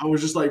 I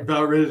was just like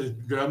about ready to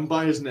grab him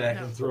by his neck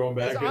and throw him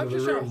back into the room. I'm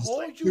just trying to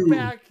hold you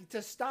back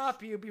to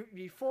stop you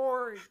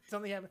before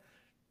something happens.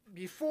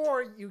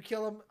 Before you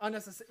kill him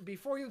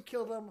before you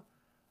kill them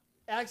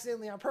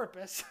accidentally on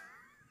purpose.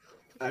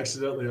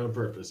 Accidentally on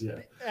purpose,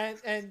 yeah.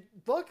 And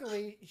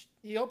luckily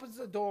he opens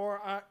the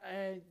door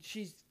and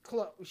she's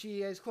closed.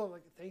 She is closed.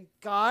 Like, thank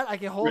God I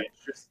can hold.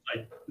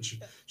 Right.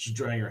 She's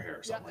drying her hair.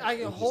 Or something I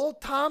can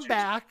hold Tom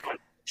back.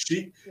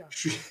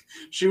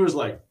 She was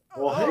like,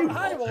 well, hey,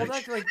 hi,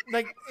 Waldeck.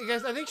 Like,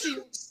 because I think she.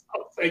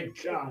 Oh,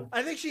 thank God.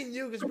 I think she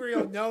knew because we were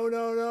going,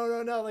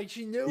 no. Like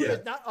she knew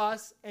it's not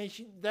us, and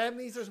that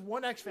means there's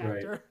one X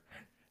factor, right.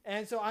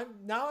 And so I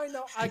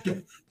know I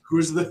can.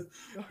 Who's the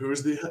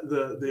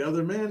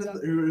other man?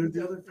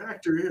 The other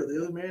factor here?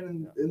 The other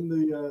man in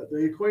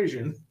the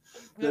equation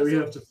that we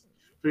have to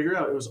figure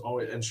out. It was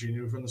always, and she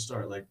knew from the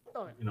start. Like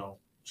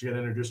she got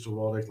introduced to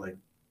Waldeck like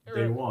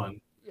day one.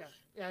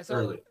 Yeah, so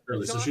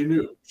early. So she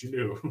knew.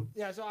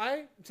 Yeah,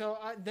 so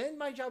then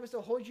my job is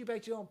to hold you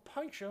back. You don't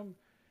punch him,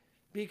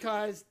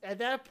 because at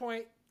that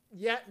point,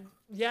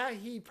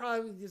 he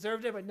probably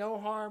deserved it, but no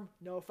harm,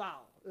 no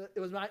foul. It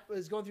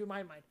was going through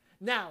my mind.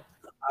 Now,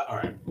 all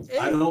right,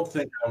 I don't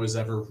think I was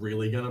ever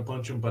really gonna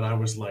punch him, but I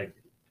was like,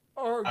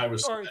 I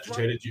was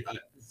agitated.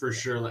 For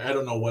sure, like, I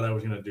don't know what I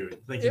was gonna do.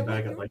 Thinking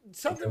back, I'm like,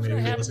 something was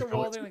gonna happen to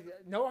Waldeck. Like,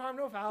 no harm,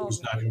 no foul.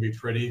 It's not gonna be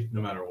pretty,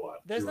 no matter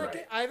what. Let's not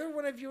get either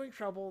one of you in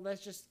trouble.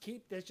 Let's just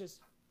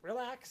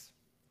relax,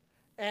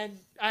 And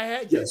I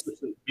had Yes,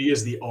 B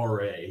is the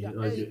RA. yeah,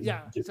 Like,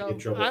 yeah. get me in So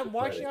trouble for I'm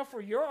watching fighting. out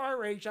for your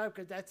RA job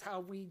because that's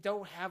how we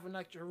don't have an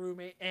extra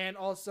roommate, and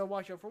also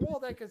watch out for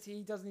Waldeck because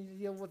he doesn't need to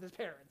deal with his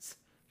parents.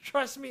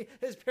 Trust me,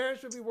 his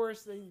parents would be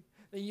worse than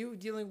you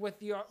dealing with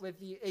the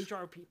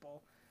HR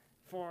people.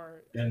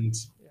 For And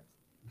yeah,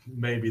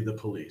 maybe the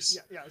police.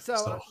 yeah, yeah.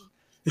 So,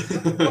 So,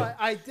 but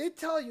I did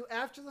tell you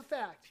after the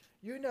fact.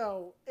 You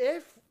know,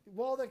 if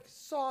Waldeck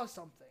saw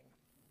something,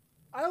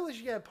 I would let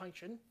you get a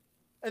punching,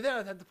 and then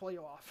I'd have to pull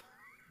you off.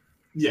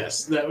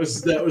 yes, that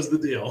was the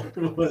deal.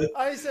 But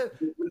I said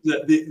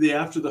the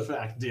after the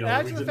fact deal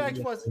that we after the didn't fact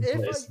get was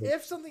in place.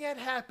 if something had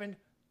happened,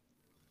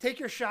 take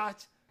your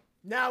shot.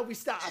 Now we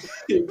stop.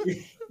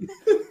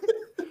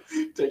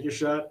 Take your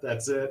shot.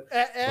 That's it.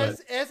 But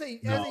As a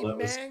no, that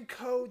was man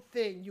code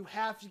thing, you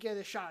have to get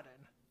a shot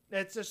in.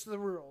 That's just the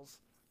rules.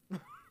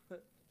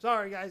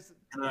 Sorry, guys.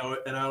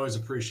 and I always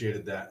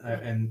appreciated that.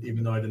 And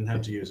even though I didn't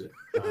have to use it,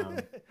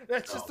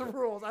 That's just the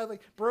rules. I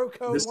like bro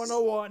code this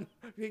 101.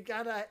 We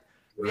have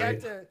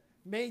right. to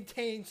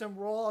maintain some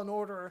law and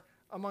order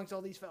amongst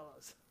all these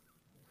fellows.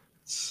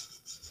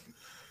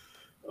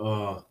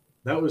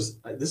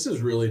 This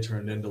has really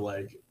turned into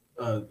like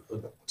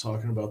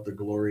talking about the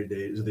glory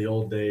days, the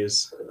old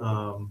days,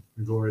 the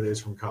glory days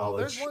from Well,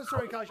 college. there's one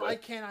story in college I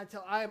cannot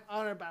tell. I am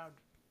honor bound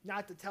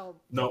not to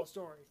tell No. the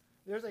story.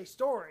 There's a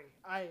story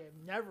I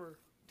am never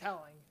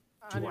telling.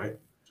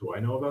 Do I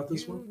know about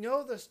this You one?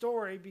 know the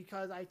story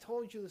because I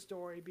told you the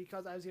story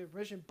because I was given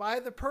permission by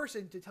the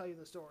person to tell you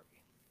the story.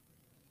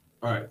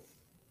 All right.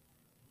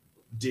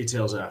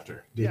 Details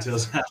after.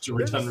 Details Yes. after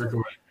we're done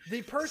recording.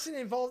 The person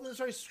involved in the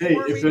story Hey,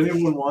 swore if me.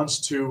 anyone wants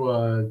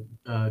to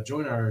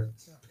join our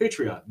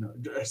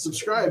Patreon,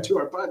 subscribe to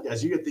our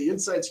podcast, you get the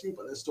inside scoop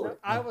on this story.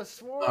 I was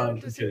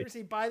sworn to okay.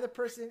 secrecy by the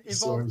person involved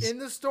Storms. in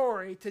the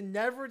story to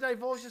never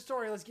divulge the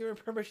story unless given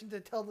permission to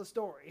tell the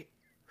story.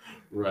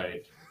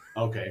 Right.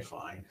 Okay,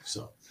 fine.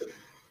 So,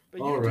 But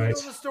you all do right.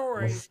 know the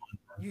story.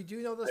 You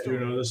do know the I story.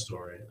 do know the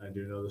story. I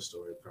do know the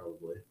story.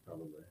 Probably.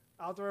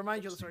 I'll have to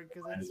remind you of the story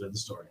because I it's. know the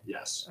story.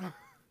 Yes.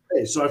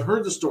 Hey, so I've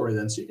heard the story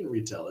then, so you can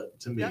retell it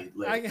to me Yeah,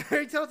 later. I can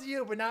retell it to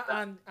you, but not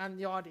on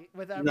the audio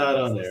with everyone Not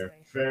else on there.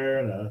 listening. Fair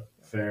enough.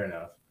 Fair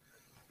enough.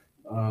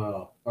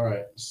 All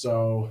right.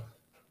 So,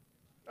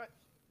 Right.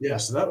 yeah.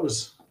 So that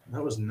was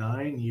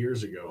 9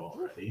 years ago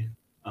already.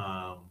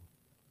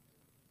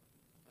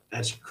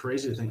 That's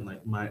crazy to think.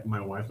 Like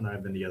my wife and I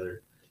have been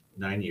together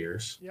 9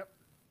 years. Yep.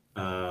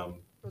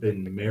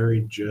 Been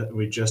married.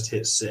 We just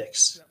hit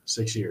 6. Yep.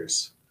 6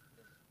 years.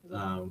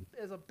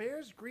 As a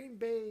Bears Green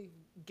Bay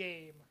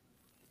game.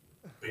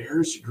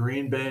 Bears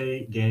Green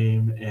Bay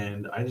game,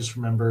 and I just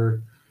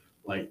remember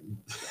like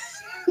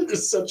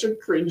it's such a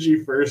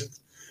cringy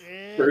first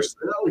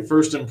not only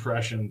first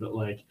impression, but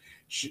like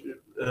she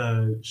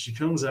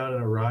comes out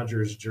in a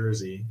Rodgers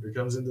jersey, or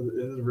comes into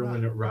the room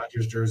in a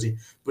Rodgers jersey,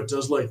 but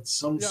does like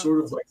some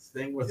sort of like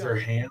thing with her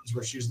hands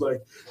where she's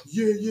like,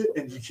 yeah,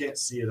 and you can't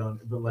see it on,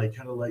 but like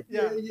kind of like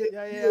yeah,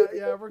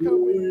 we're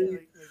coming.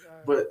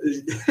 But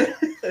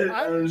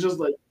I was just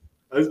like,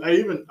 I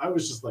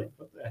was just like,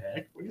 what the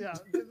heck?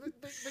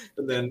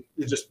 And then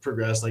it just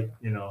progressed. Like,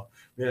 we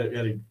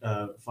had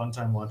a fun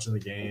time watching the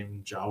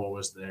game. Jawa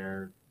was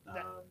there,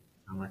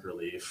 comic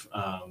relief,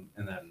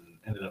 and then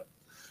ended up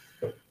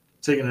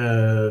taking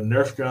a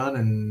Nerf gun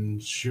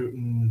and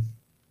shooting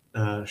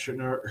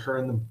her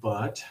in the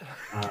butt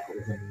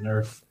with a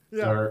Nerf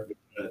dart,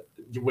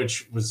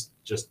 which was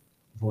just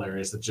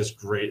hilarious. It's just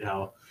great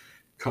how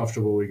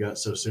comfortable we got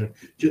so soon,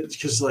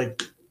 because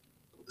like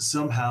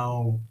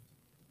somehow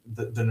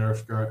the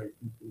Nerf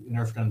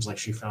guns, like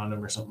she found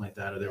them or something like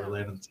that, or they were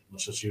laying on the table,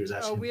 so she was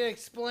asking. Oh, we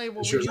explained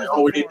what she was like,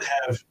 we need to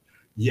have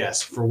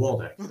for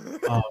Waldeck.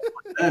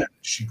 Then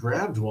she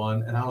grabbed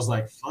one, and I was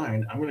like,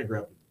 fine, I'm gonna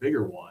grab the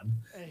bigger one,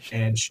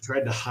 and she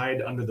tried to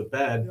hide under the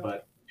bed,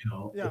 but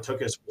it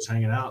took us, was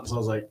hanging out, and so I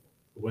was like,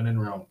 went in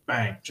around,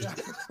 bang, just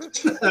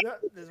this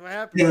is what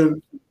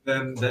happened.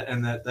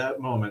 And at that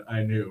moment,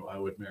 I knew I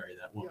would marry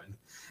that woman.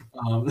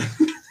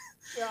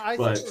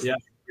 But we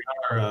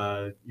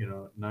are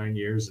 9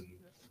 years and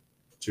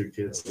 2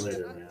 kids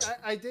later.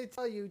 I did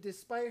tell you,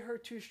 despite her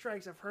 2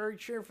 strikes of her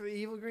cheering for the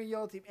evil green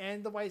yellow team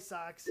and the White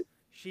Sox,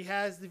 she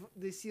has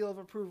the seal of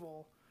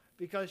approval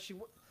because she's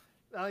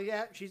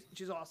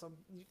awesome.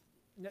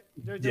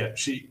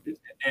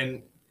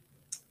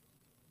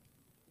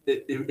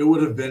 It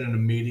would have been an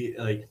immediate,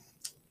 like,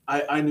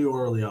 I knew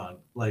early on,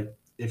 like,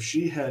 if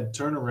she had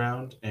turned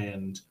around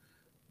and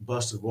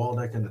busted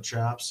Waldeck in the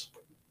chops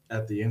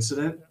at the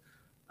incident,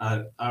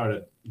 I would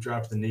have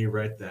dropped the knee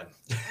right then.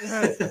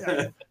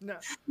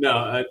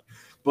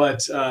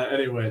 But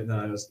anyway,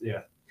 no, it was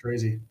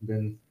crazy.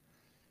 Been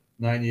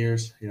 9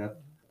 years.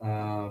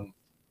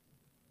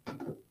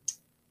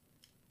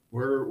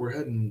 We're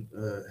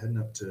heading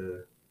up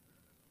to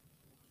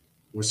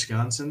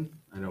Wisconsin.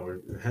 I know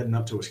we're heading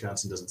up to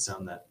Wisconsin. Doesn't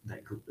sound that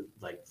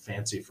like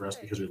fancy for us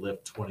because we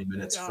live 20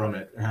 minutes from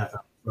it, or half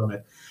hour from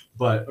it.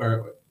 But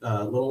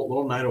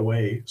little night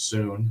away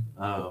soon.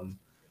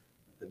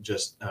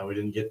 We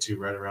didn't get to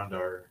right around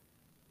our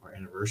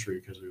anniversary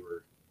because we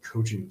were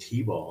coaching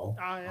t-ball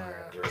Oh on yeah.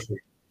 our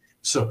anniversary.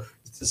 So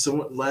as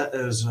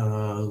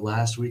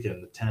last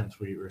weekend, the 10th,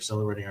 we were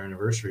celebrating our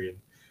anniversary,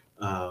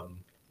 and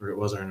or it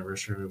was our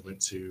anniversary. We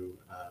went to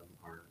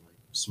our like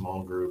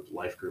small group,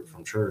 life group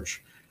from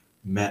church,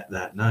 met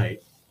that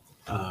night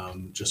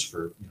just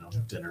for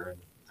dinner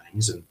and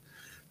things, and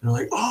they're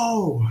like,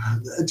 "Oh,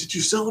 did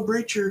you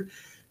celebrate your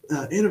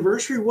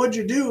anniversary? What'd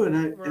you do?" We're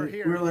And we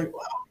here. were like,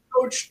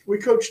 "Well, we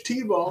coached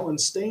t-ball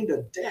and stained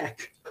a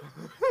deck."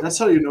 That's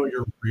how you know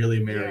you're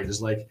really married. Yeah.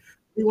 Is like,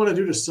 what do you want to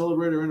do to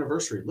celebrate our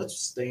anniversary? Let's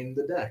stain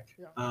the deck.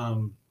 Yeah.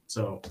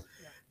 So,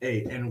 Yeah.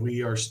 hey, and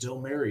we are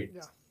still married.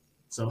 Yeah.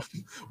 So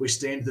we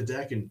stained the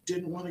deck and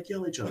didn't want to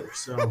kill each other.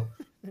 So,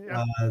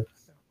 Yeah.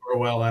 or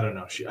well, I don't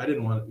know. I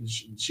didn't want.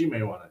 She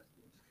may want to.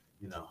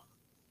 You know,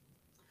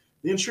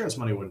 the insurance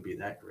money wouldn't be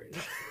that great.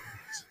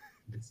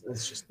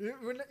 It's just.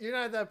 You're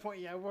not at that point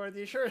yet where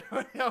the insurance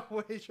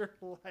outweighs your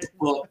life.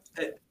 Well,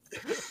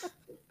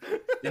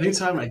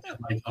 anytime I get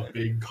like a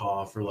big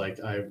cough or like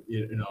I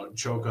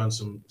choke on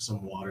some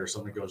water,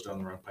 something goes down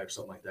the wrong pipe,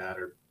 something like that,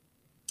 or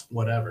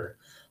whatever,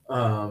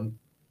 I'm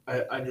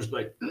just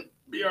like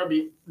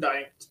BRB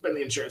dying. Spend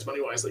the insurance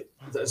money wisely.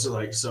 That's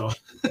like so.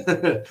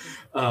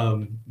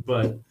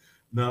 But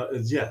no,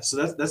 yeah.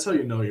 So that's how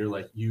you know you're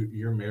like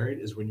you're married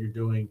is when you're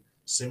doing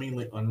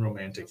seemingly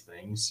unromantic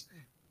things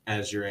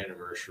as your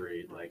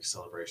anniversary like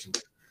celebration.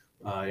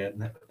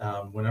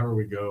 Whenever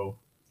we go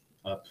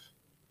up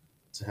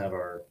to have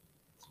our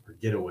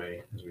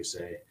getaway, as we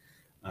say,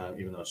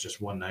 even though it's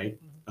just one night,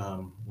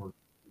 we're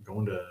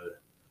going to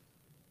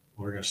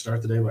we're going to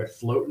start the day by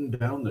floating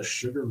down the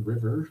Sugar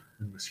River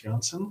in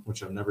Wisconsin,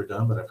 which I've never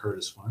done, but I've heard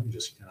is fun. You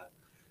just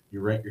you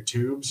rent your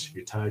tubes,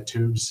 you tie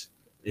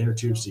inner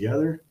tubes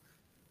together.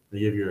 They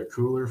give you a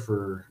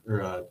cooler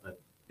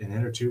an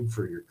inner tube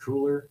for your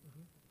cooler,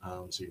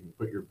 so you can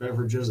put your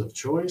beverages of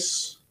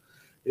choice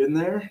in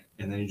there,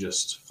 and then you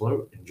just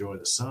float, enjoy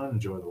the sun,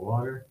 enjoy the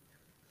water.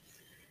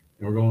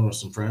 And we're going with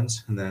some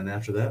friends, and then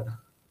after that,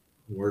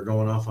 we're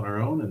going off on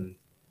our own, and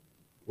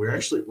we're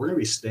going to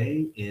be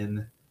staying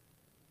in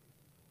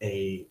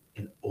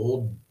an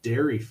old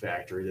dairy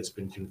factory that's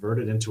been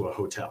converted into a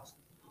hotel.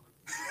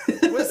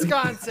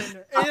 Wisconsin,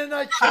 in a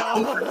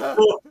nutshell.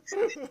 Welcome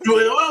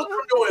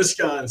to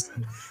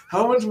Wisconsin.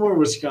 How much more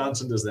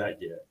Wisconsin does that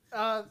get?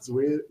 So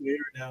we are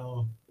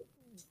now.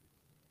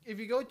 If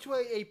you go to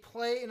a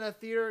play in a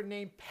theater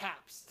named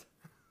Pabst.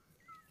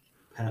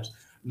 Pabst.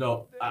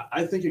 No,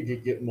 I think it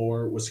could get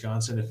more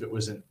Wisconsin if it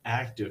was an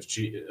active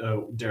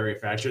dairy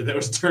factory that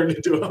was turned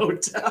into a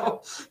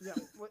hotel. Yeah,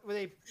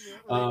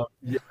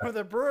 with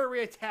a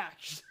brewery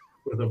attached.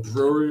 With a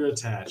brewery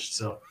attached.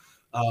 So,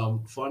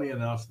 funny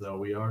enough, though,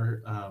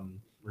 we're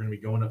going to be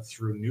going up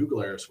through New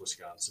Glarus,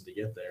 Wisconsin, to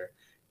get there,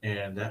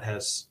 and that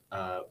has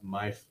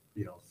my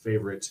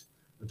favorite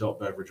adult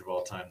beverage of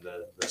all time,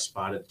 the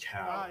Spotted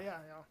Cow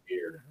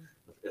beer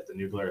at the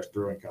New Glarus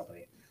Brewing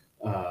Company.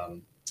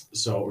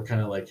 So we're kind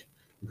of like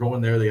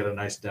going there. They got a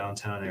nice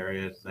downtown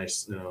area,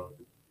 nice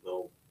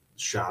little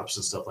shops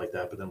and stuff like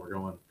that. But then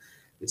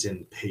it's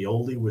in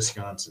Paoli,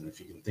 Wisconsin. If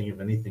you can think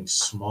of anything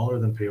smaller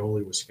than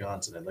Paoli,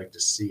 Wisconsin, I'd like to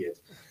see it.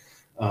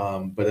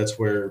 But that's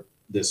where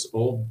this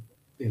old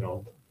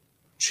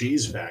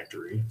cheese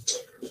factory,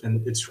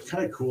 and it's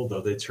kind of cool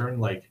though. They turn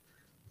like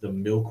the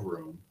milk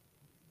room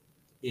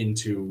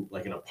into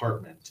like an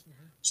apartment.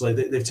 So like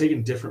they've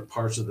taken different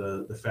parts of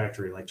the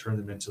factory and like turned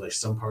them into like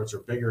some parts are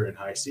bigger and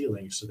high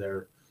ceilings, so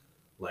they're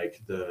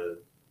like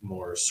the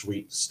more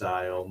suite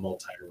style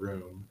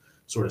multi-room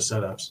sort of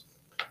setups.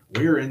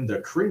 We're in the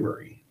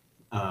creamery,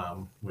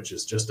 which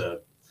is just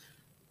a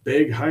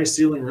big high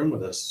ceiling room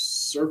with a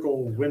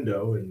circle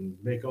window and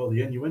make all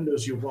the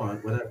innuendos you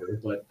want,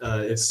 whatever. But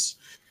it's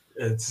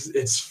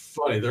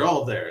funny. They're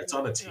all there. It's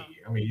on a T.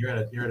 I mean, you're at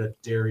a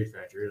dairy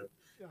factory, a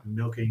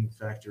milking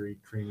factory,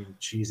 creaming,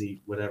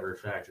 cheesy, whatever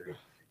factory.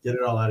 Get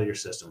it all out of your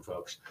system,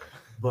 folks.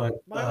 But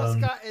Michael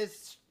Scott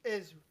is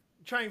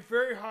trying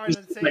very hard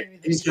on saying anything.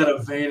 He's got a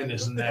vein in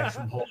his neck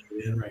from holding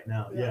it in right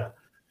now. Yeah.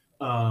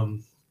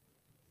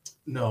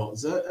 No,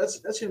 so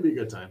that's gonna be a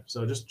good time.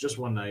 So just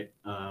one night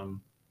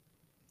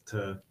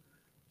to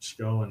just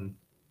go and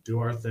do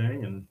our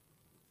thing, and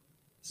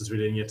since we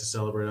didn't get to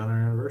celebrate on our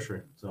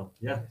anniversary, so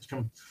yeah, it's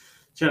kind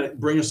of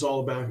bring us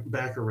all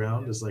back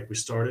around as like we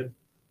started.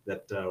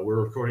 That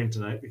we're recording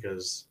tonight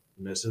because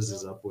Mrs.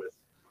 is up with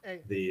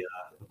the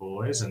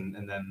boys,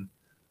 and then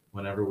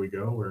whenever we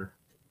go, we're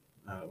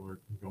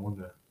going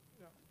to.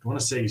 I want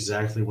to say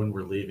exactly when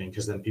we're leaving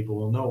because then people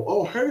will know.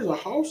 Oh, hey, the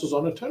house is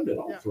unattended.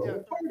 I'll throw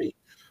a party.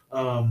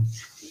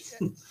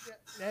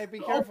 Hey, be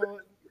careful.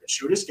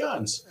 Shoot his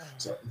guns.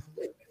 So,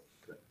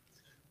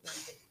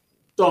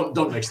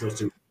 don't mix those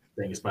two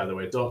things. By the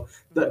way,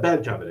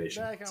 bad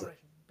combination. Bad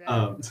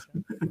combination.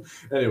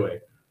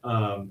 Anyway,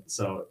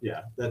 so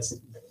yeah,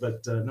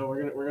 no,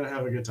 we're gonna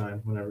have a good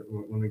time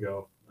when we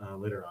go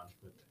later on.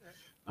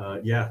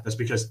 But yeah,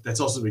 that's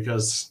also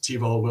because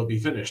T-ball will be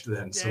finished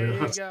then. So we don't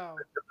have to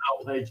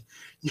about like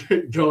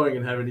you're going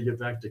and having to get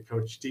back to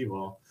coach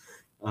T-ball.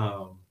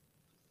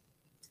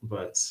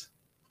 But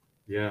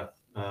yeah,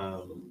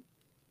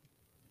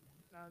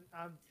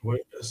 What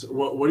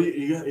do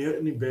you got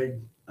any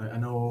big? I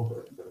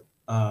know.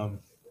 Um,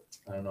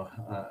 I don't know.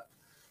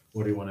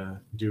 What do you want to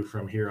do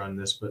from here on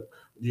this? But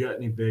do you got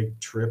any big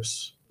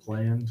trips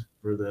planned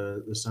for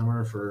the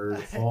summer, for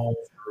the fall,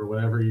 or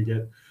whatever you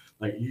get?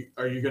 Like,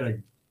 are you gonna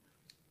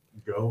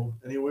go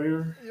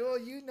anywhere? Well,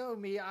 you know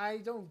me. I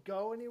don't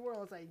go anywhere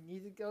unless I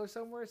need to go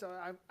somewhere. So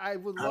I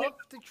would I, love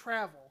to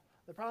travel.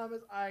 The problem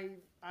is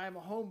I'm a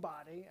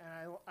homebody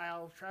and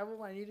I'll travel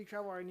when I need to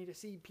travel or I need to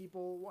see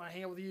people when I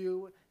hang out with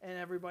you and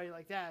everybody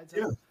like that.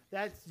 yeah. So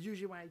that's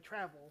usually when I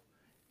travel.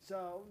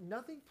 So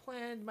nothing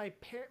planned.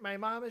 My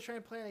mom is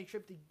trying to plan a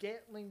trip to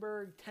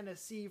Gatlinburg,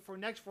 Tennessee for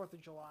next 4th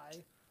of July.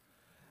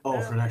 Oh,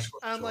 And for next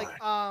Fourth of I'm July.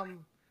 like,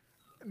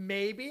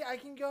 maybe I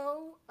can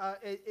go.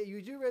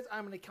 You do realize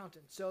I'm an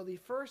accountant, so the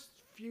first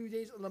few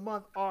days of the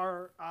month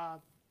are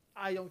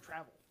I don't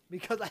travel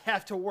because I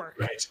have to work.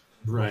 Right. So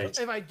Right.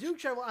 if I do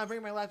travel, I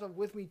bring my laptop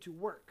with me to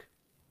work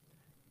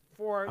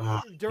for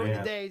Ah, during the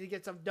man. day to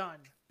get stuff done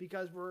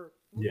because we're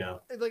Yeah.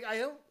 like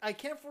I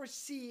can't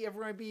foresee if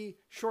we're gonna be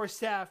short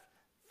staffed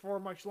for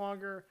much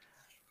longer.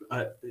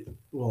 I,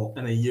 well,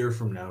 in a year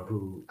from now,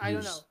 I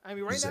don't know. who's I mean,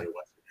 to right now, say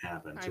what's gonna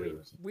happen I mean,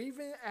 too? we've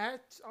been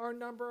at our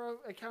number of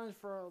accountants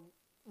for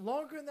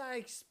longer than I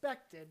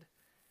expected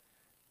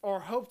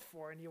or hoped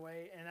for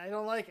anyway, and I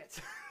don't like it.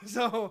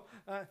 So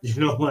You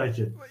don't like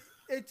it.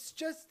 it's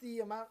just the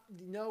amount,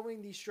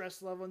 knowing the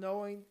stress level,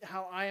 knowing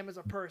how I am as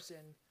a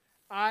person.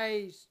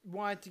 I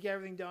want to get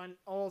everything done,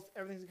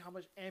 everything's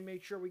accomplished, and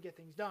make sure we get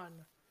things done.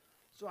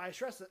 So I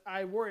stress it.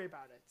 I worry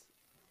about it.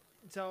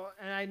 So,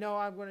 and I know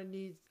I'm going to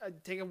need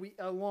take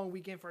a long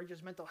weekend for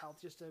just mental health,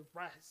 just to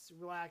rest,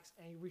 relax,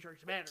 and recharge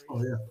the batteries.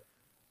 Oh yeah.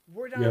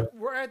 We're not. Yep.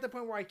 We're at the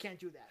point where I can't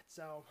do that.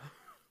 So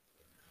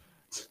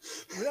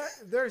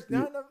there's You-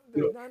 not enough.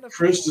 There's not enough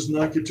Chris people. does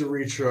not get to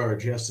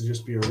recharge. He has to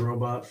just be a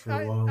robot for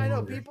a while I know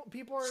longer.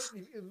 people are.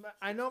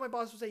 I know my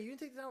boss will say you can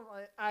take this out.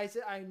 I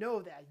said I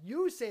know that.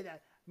 You say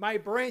that. My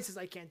brain says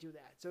I can't do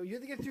that. So you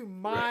have to get through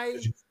my.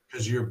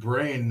 Because your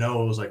brain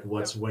knows like Yeah,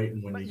 what's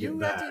waiting when you get you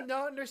have back. to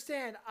not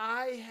understand.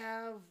 I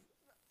have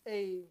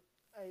a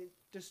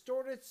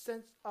distorted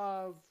sense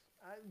of.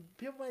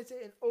 People might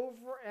say an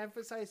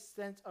overemphasized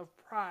sense of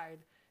pride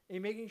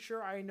in making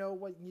sure I know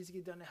what needs to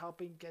get done and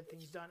helping get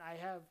things done. I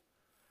have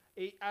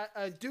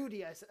a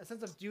duty, a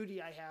sense of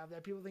duty I have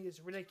that people think is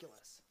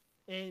ridiculous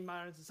in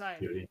modern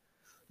society. Beauty.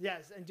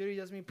 Yes, and duty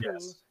does mean poo.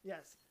 Yes.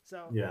 Yes,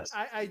 so Yes.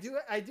 I do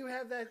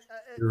have that.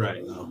 You're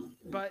right. No.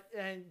 But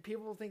and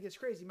people think it's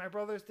crazy. My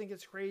brothers think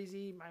it's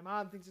crazy. My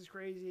mom thinks it's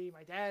crazy.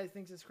 My dad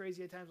thinks it's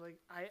crazy at times. Like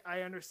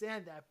I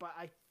understand that, but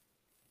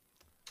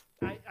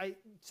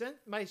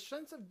my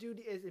sense of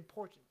duty is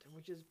important,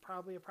 which is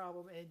probably a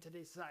problem in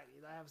today's society.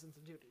 That I have a sense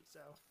of duty. So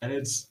And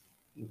it's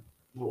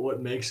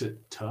what makes it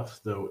tough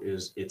though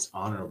is it's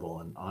honorable,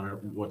 and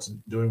what's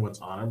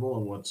honorable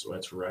and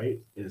what's right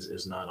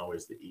is not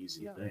always the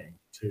easy yeah, thing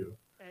too.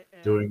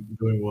 and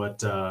Doing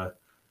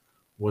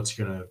what's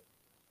gonna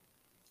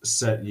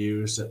set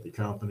the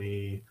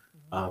company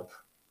mhm. up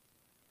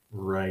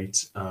right,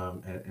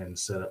 and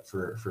set up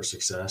for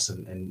success,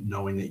 and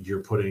knowing that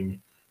you're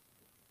putting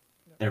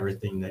Yeah.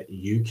 everything that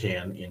you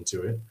can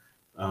into it,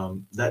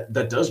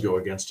 that does go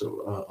against a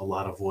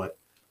lot of what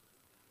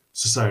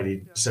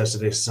society Yeah. says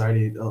today.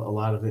 Society, a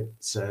lot of it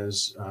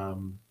says,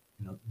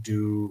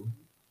 do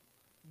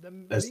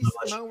The as least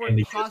much amount of and work to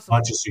get as much possible.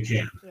 as you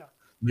can, Yeah,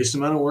 least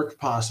amount of work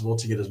possible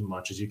to get as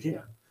much as you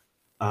yeah,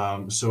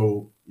 can.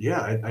 So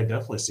yeah, I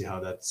definitely see how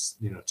that's,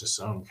 to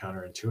some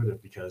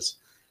counterintuitive, because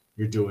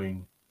you're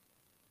doing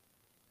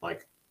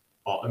like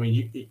all, I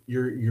mean,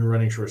 you're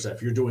running short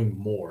staff. You're doing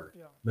more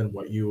yeah. than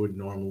what you would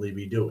normally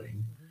be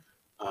doing.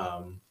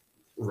 Hmm.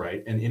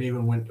 Right. And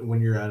even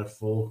when you're at a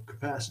full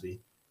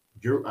capacity,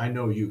 I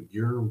know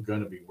you're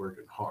going to be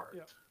working hard,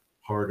 Yeah,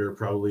 harder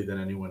probably than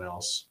anyone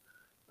else.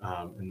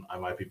 And I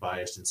might be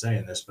biased in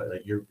saying this, but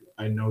like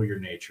I know your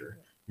nature.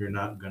 yeah, You're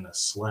not going to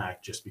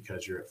slack just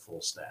because you're at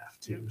full staff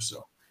yeah, too.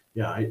 So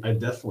yeah, I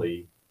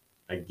definitely,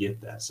 I get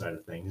that side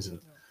of things. And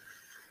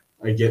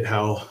yeah. I get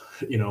how,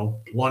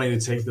 wanting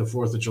to take the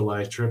 4th of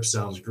July trip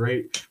sounds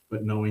great,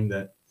 but knowing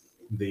that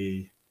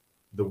the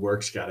the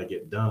work's got to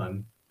get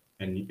done,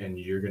 and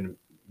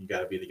you got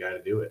to be the guy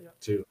to do it Yeah.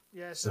 too.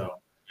 Yeah. So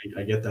So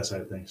I get that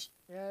side of things.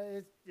 yeah,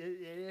 it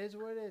is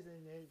what it is,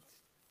 and it's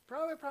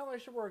probably a problem I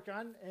should work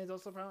on, and it's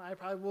also a problem I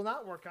probably will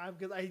not work on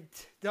because I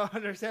don't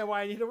understand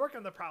why I need to work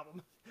on the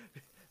problem.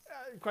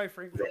 Quite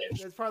frankly, Right.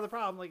 that's part of the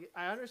problem. Like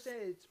I understand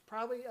it's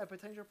probably a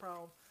potential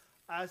problem.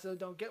 I also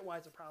don't get why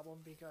it's a problem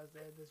because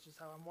that's just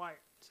how I'm wired.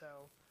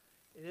 So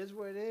it is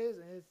what it is,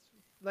 and it's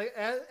like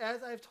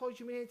as I've told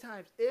you many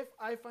times. If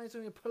I find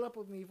something to put up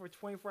with me for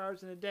 24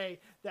 hours in a day,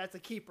 that's a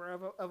keeper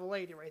of a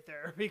lady right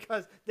there.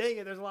 Because dang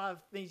it, there's a lot of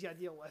things you got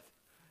to deal with.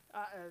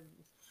 And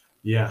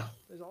Yeah,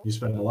 there's all you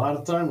spend a lot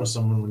of time with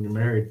someone when you're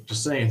married.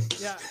 Just saying.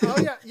 yeah. Oh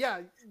yeah, yeah.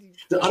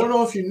 I don't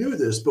know if you knew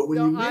this, but when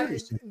No, you marry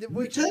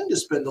someone, you tend to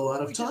spend a lot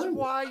of which is time with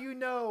why you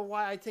know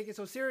why I take it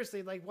so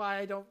seriously. Like why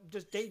I don't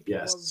just date them.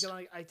 people. Yes,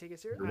 Because I take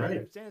it serious. you're I right.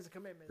 understand it's a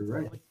commitment. You're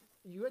So right. like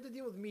you have to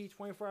deal with me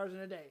 24 hours in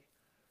a day.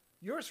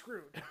 you're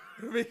screwed.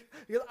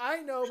 Because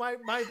I know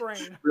my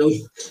brain.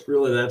 Really,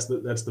 really, that's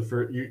the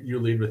first. You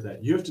lead with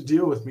that. You have to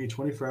deal with me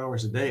 24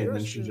 hours a day, and You're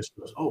then she screwed. just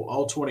goes, "Oh,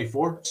 all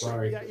 24?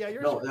 Sorry, Yeah,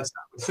 you're no, screwed. that's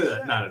not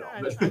That, not at all."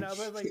 But I know,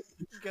 but like,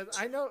 because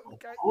I know,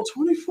 all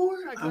 24?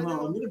 I I'm know,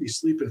 going to be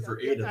sleeping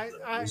for yeah, 8 of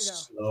I know.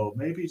 those, so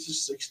maybe it's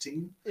just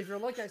 16. If you're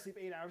lucky, I sleep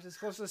 8 hours as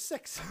opposed to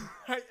 6.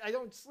 I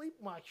don't sleep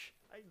much.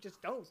 I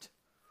just don't.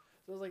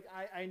 So it's like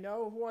I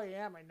know who I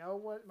am. I know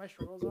what my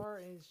struggles are,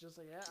 and it's just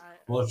like yeah.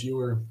 Well, if you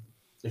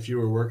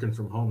were working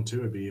from home too,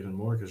 it'd be even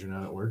more because you're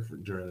not at work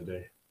during the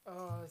day.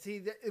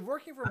 See,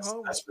 working from That's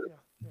home, that's been,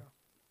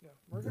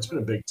 working that's from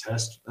been a big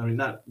test. I mean,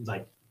 not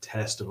like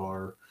test of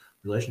our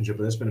relationship,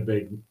 but that's been a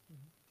big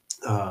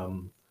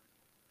um,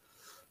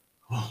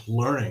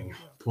 learning yeah,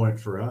 point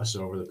for us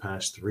over the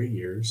past 3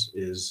 years.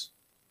 Is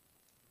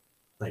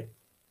like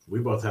we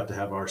both have to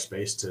have our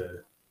space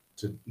to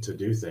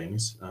do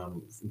things.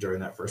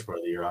 During that first part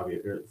of the year,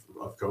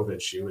 of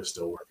COVID, she was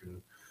still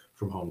working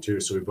from home too,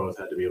 so we both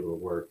had to be able to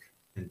work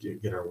and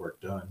get our work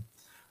done.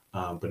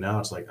 But now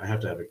it's like I have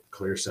to have a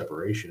clear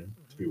separation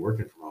to be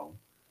working from home,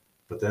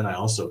 but then I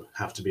also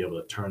have to be able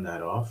to turn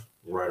that off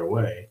right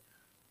away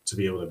to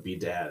be able to be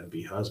dad and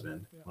be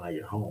husband yeah, when I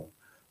get home,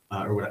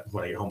 or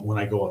when I get home when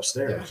I go yeah,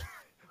 upstairs,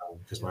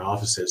 because yeah, my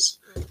office is,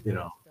 you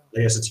know, yeah,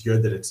 I guess it's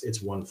good that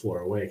it's one floor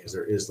away yeah, because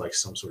there is like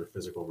some sort of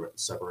physical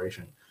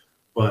separation,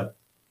 but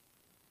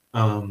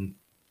um,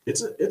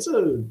 it's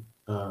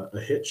a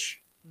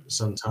hitch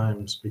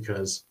sometimes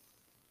because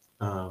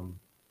um,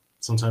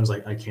 sometimes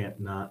like I can't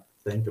not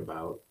think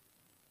about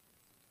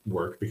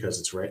work because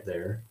it's right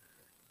there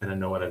and I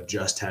know what I've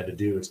just had to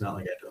do. It's not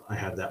like I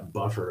have that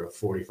buffer of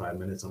 45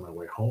 minutes on my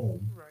way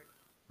home right.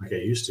 like I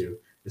used to.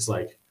 It's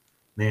like,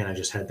 man, I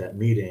just had that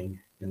meeting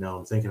and now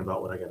I'm thinking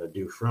about what I got to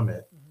do from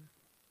it.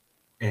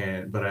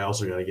 And but I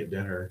also got to get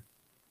dinner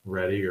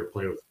ready or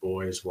play with the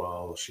boys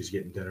while she's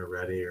getting dinner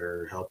ready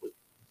or help with,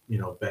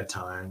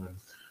 bedtime and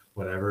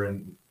whatever.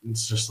 And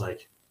it's just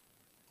like,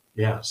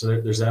 yeah. So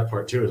there's that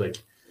part too. It's like,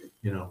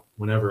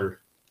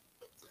 whenever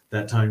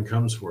that time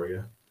comes for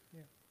you,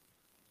 Yeah,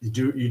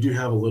 you do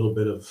have a little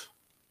bit of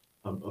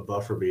a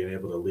buffer being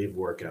able to leave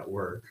work at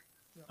work,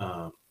 yeah,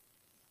 um,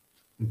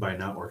 by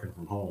not working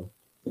from home.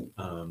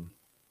 Um,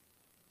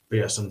 but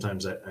yeah,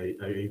 sometimes I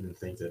even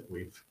think that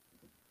we've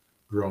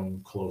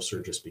grown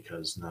closer just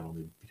because not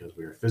only because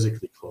we are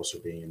physically closer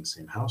being in the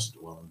same house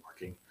while I'm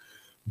working,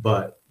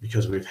 but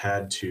because we've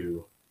had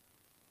to,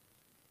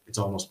 it's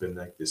almost been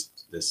like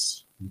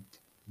this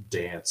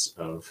dance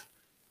of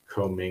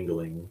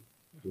commingling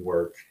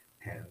work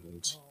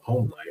and oh,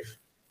 home right. life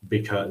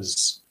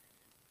because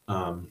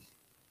um,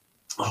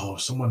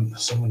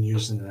 someone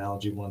used an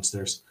analogy once.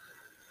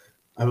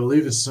 I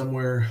believe it's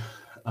somewhere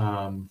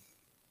um,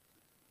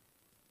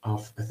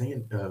 off. I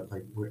think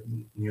like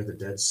near the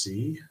Dead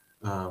Sea,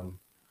 um,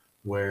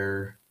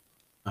 where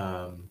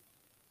um,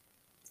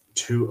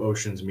 two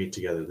oceans meet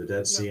together. The Dead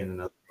Yeah, Sea and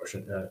another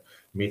ocean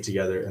meet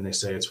together, and they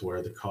say it's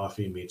where the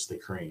coffee meets the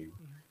cream,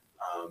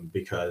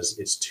 because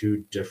it's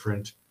two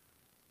different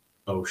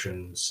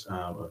oceans,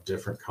 of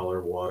different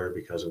color water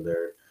because of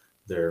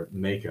their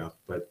makeup.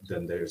 But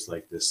then there's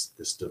like this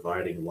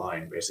dividing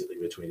line basically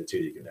between the two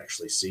that you can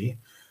actually see.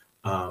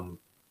 Um,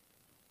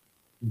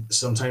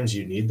 Sometimes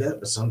you need that,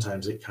 but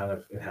sometimes it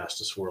has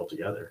to swirl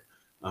together,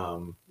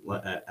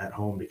 at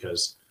home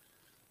because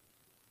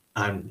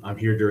I'm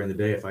here during the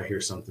day. If I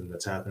hear something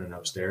that's happening yeah,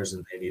 upstairs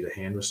and they need a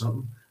hand with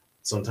something,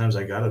 sometimes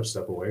I gotta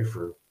step away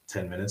for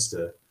 10 minutes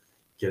to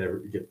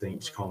get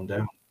things right. calmed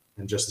down.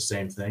 And just the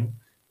same thing,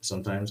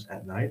 sometimes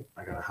at night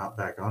I gotta hop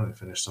back on and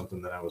finish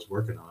something that I was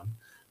working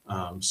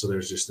on. So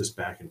there's just this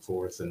back and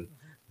forth, and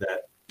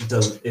that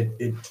doesn't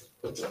it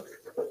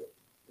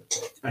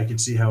I could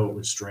see how it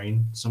would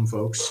strain some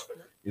folks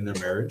Yep. in their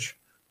marriage,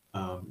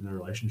 in their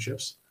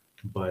relationships.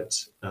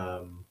 But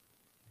I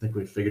think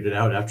we figured it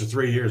out after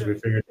 3 years. Yeah, We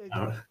figured it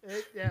out.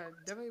 yeah,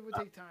 definitely would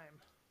take time.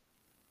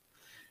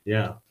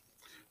 Yeah,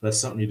 that's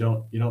something you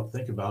don't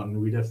think about,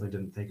 and we definitely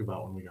didn't think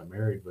about when we got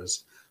married.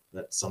 Was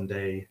that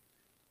someday,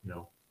 you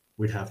know,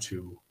 we'd have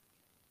to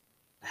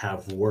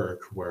have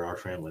work where our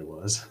family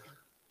was.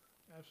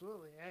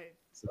 Absolutely. Hey,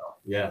 So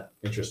yeah,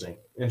 interesting.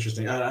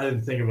 I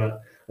didn't think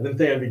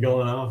I'd be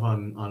going off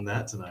on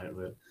that tonight,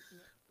 but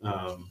yeah,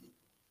 um,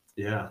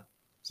 yeah.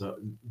 So,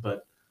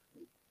 but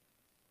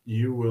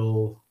you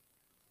will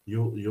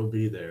you'll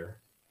be there.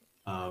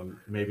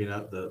 Maybe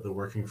not the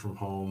working from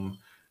home,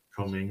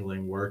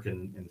 commingling work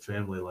and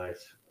family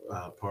life,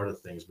 part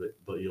of things,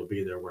 but you'll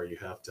be there where you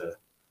have to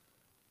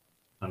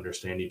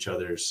understand each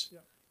other's yeah,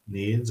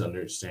 needs,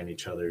 understand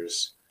each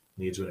other's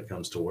needs when it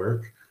comes to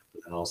work,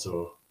 and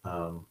also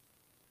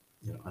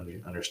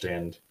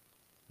understand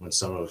when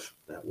some of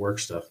that work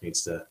stuff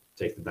needs to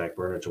take the back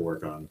burner to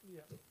work on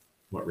yeah,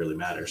 what really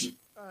matters.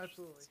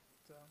 absolutely.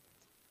 So,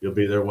 You'll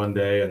be there one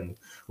day, and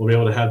we'll be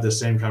able to have this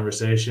same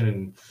conversation,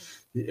 and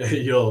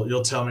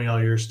you'll tell me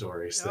all your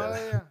stories then. oh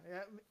yeah,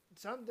 yeah.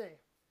 Someday,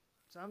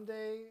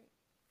 someday,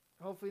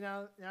 hopefully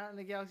not in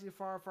a galaxy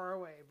far, far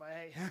away. But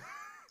hey,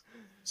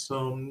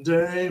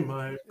 Someday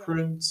my Yeah, yeah,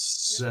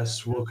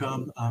 princess will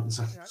come.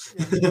 Sorry.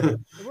 yeah, yeah.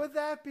 And with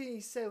that being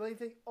said, let me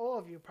thank all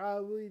of you,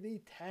 probably the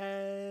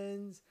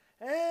tens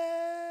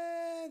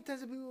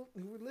of people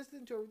who were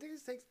listening to our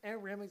ridiculous takes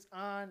and ramblings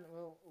on,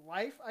 well,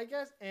 life, I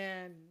guess,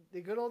 and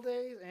the good old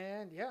days.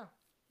 And yeah,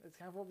 that's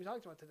kind of what we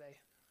talked about today.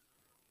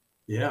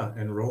 Yeah,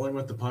 and rolling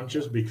with the Yeah,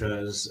 punches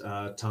because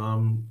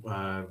Tom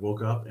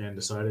woke up and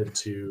decided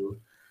to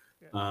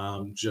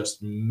yeah.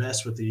 just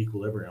mess with the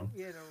equilibrium.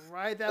 Yeah, to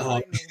ride that Um,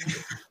 lightning.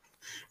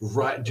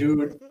 right,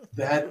 dude,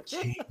 that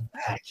came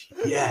back.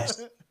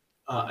 Yes.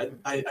 I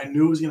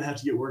knew it was gonna have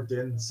to get worked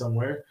in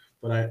somewhere,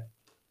 but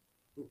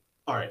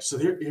all right. So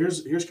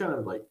here's kind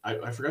of like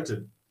I forgot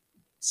to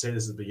say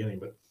this at the beginning,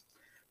 but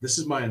this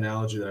is my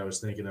analogy that I was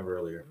thinking of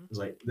earlier. Mhm. It's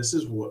like this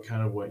is what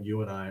kind of what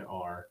you and I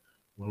are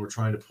when we're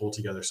trying to pull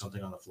together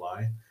something on the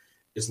fly.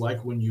 It's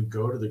like when you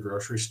go to the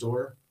grocery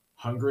store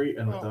hungry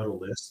and Oh, without a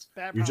list,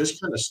 bad you problem.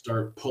 just kind of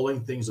start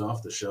pulling things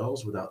off the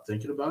shelves without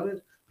thinking about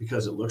it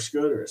because it looks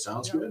good or it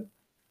sounds Yep. good.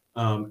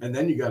 And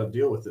then you got to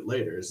deal with it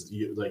later. Is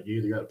you like you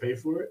either got to pay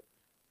for it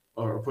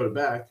or put it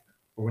back,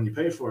 or when you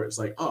pay for it, it's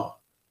like, oh,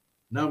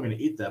 now I'm going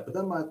to eat that, but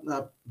that might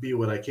not be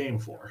what I came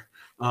for.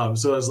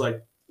 So it's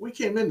like we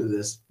came into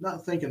this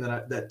not thinking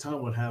that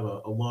Tom would have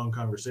a long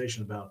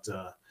conversation about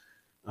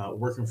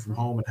working from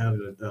home and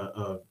having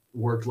a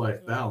work life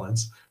Yeah.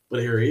 balance, but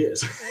here he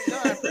is. No,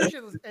 I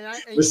appreciate this, and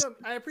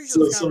I appreciate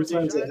So this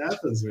conversation. sometimes it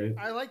happens, man.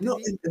 I like the No,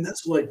 deep. and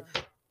that's like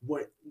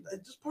what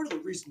just part of the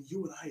reason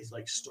you and I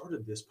like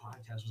started this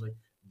podcast was like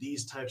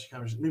these types of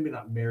conversations. Maybe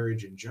not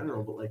marriage in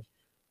general, but like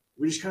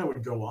we just kind of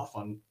would go off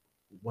on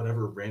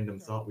whatever random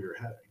Yeah. thought we were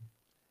having.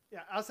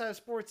 Yeah, outside of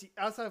sports,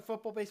 outside of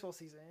football, baseball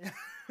season,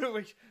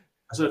 which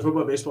I said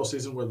football, baseball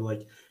season where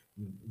like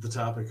the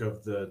topic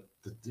of those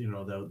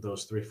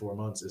 3-4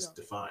 months is yeah,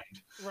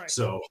 defined. right.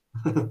 So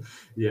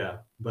yeah,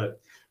 but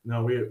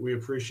no, we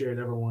appreciate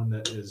everyone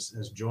that has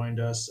joined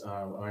us.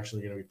 I'm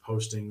actually going to be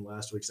posting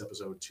last week's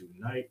episode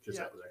tonight because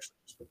Yeah, that was actually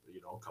just,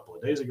 a couple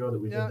of days ago that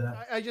we did yeah.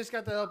 that. I just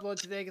got that upload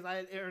today because I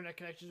had internet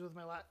connections with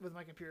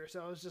my computer,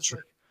 so I was just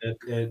Sure. like,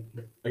 It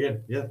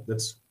again, yeah,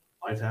 that's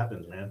life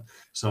happens, man.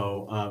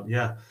 So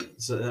yeah,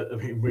 so I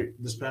mean,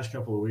 this past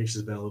couple of weeks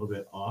has been a little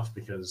bit off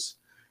because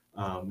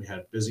we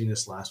had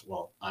busyness last.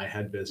 Well, I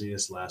had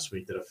busyness last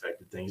week that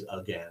affected things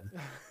again,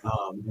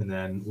 and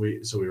then we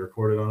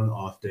recorded on an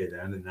off day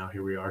then, and now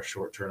here we are,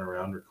 short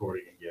turnaround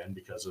recording again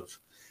because of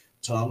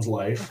Tom's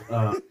life.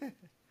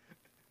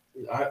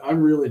 I'm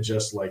really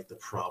just like the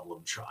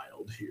problem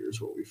child.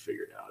 Here's what we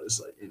figured out: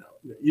 is like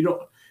you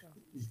don't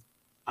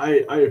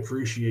I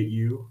appreciate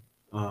you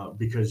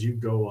because you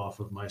go off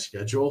of my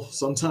schedule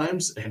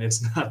sometimes, and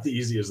it's not the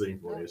easiest thing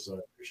for you. So I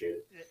appreciate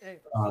it. hey,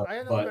 I got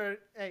nothing But better.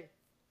 Hey,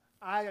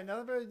 I got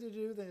nothing better to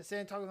do than to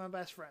stand and talk with my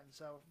best friend.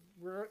 So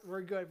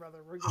we're good, brother.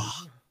 We're good.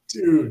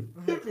 dude,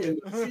 hit me in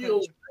the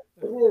feels.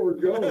 Where we're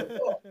going.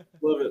 Oh,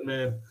 love it,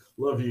 man.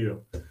 Love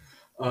you.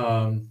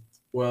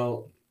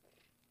 Well,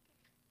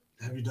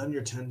 have you done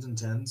your tens and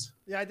tens?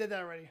 Yeah, I did that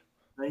already.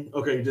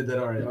 Okay, you did that.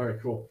 All right. All right.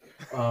 Cool.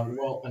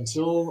 Well,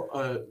 until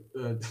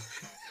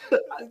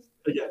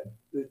again,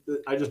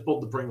 I just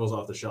pulled the Pringles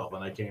off the shelf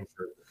and I came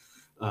for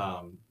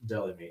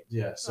deli meat.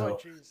 Yeah. Oh, So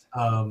jeez.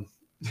 um,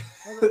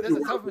 That's a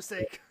tough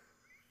mistake.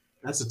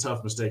 that's a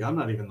tough mistake. I'm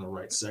not even in the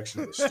right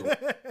section of the store.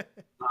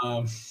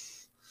 Um,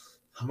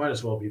 I might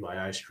as well be by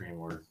ice cream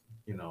or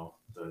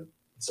the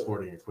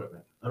sporting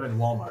equipment. I'm in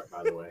Walmart,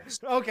 by the way.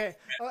 Okay.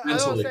 I don't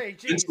Mentally, say,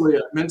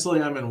 jeez.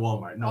 mentally, I'm in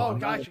Walmart. No, Oh, I'm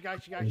not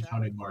gotcha. in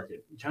County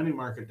Market. County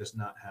Market does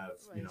not have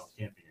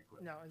camping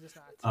equipment. No, it's just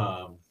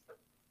not.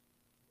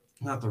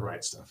 Not the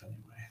right stuff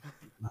anyway.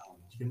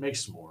 You can make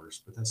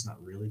s'mores, but that's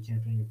not really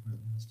camping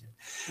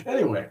equipment.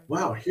 Anyway,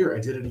 wow, here I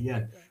did it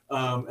again.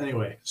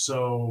 Anyway,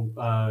 so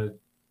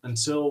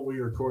until we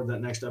record that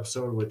next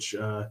episode, which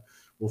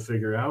we'll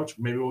figure out,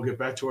 maybe we'll get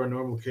back to our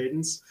normal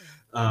cadence.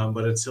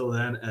 But until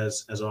then,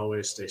 as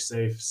always, stay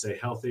safe, stay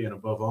healthy, and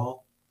above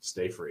all,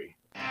 stay free.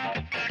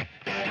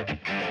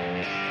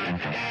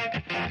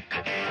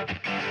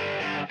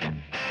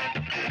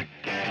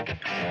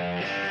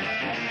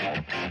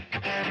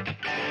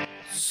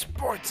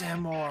 Sports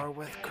and More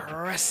with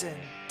Chris and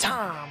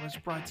Tom is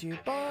brought to you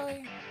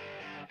by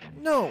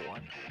no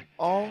one.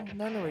 All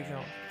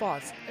non-original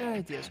thoughts and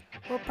ideas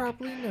were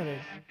properly noted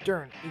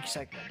during each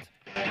segment.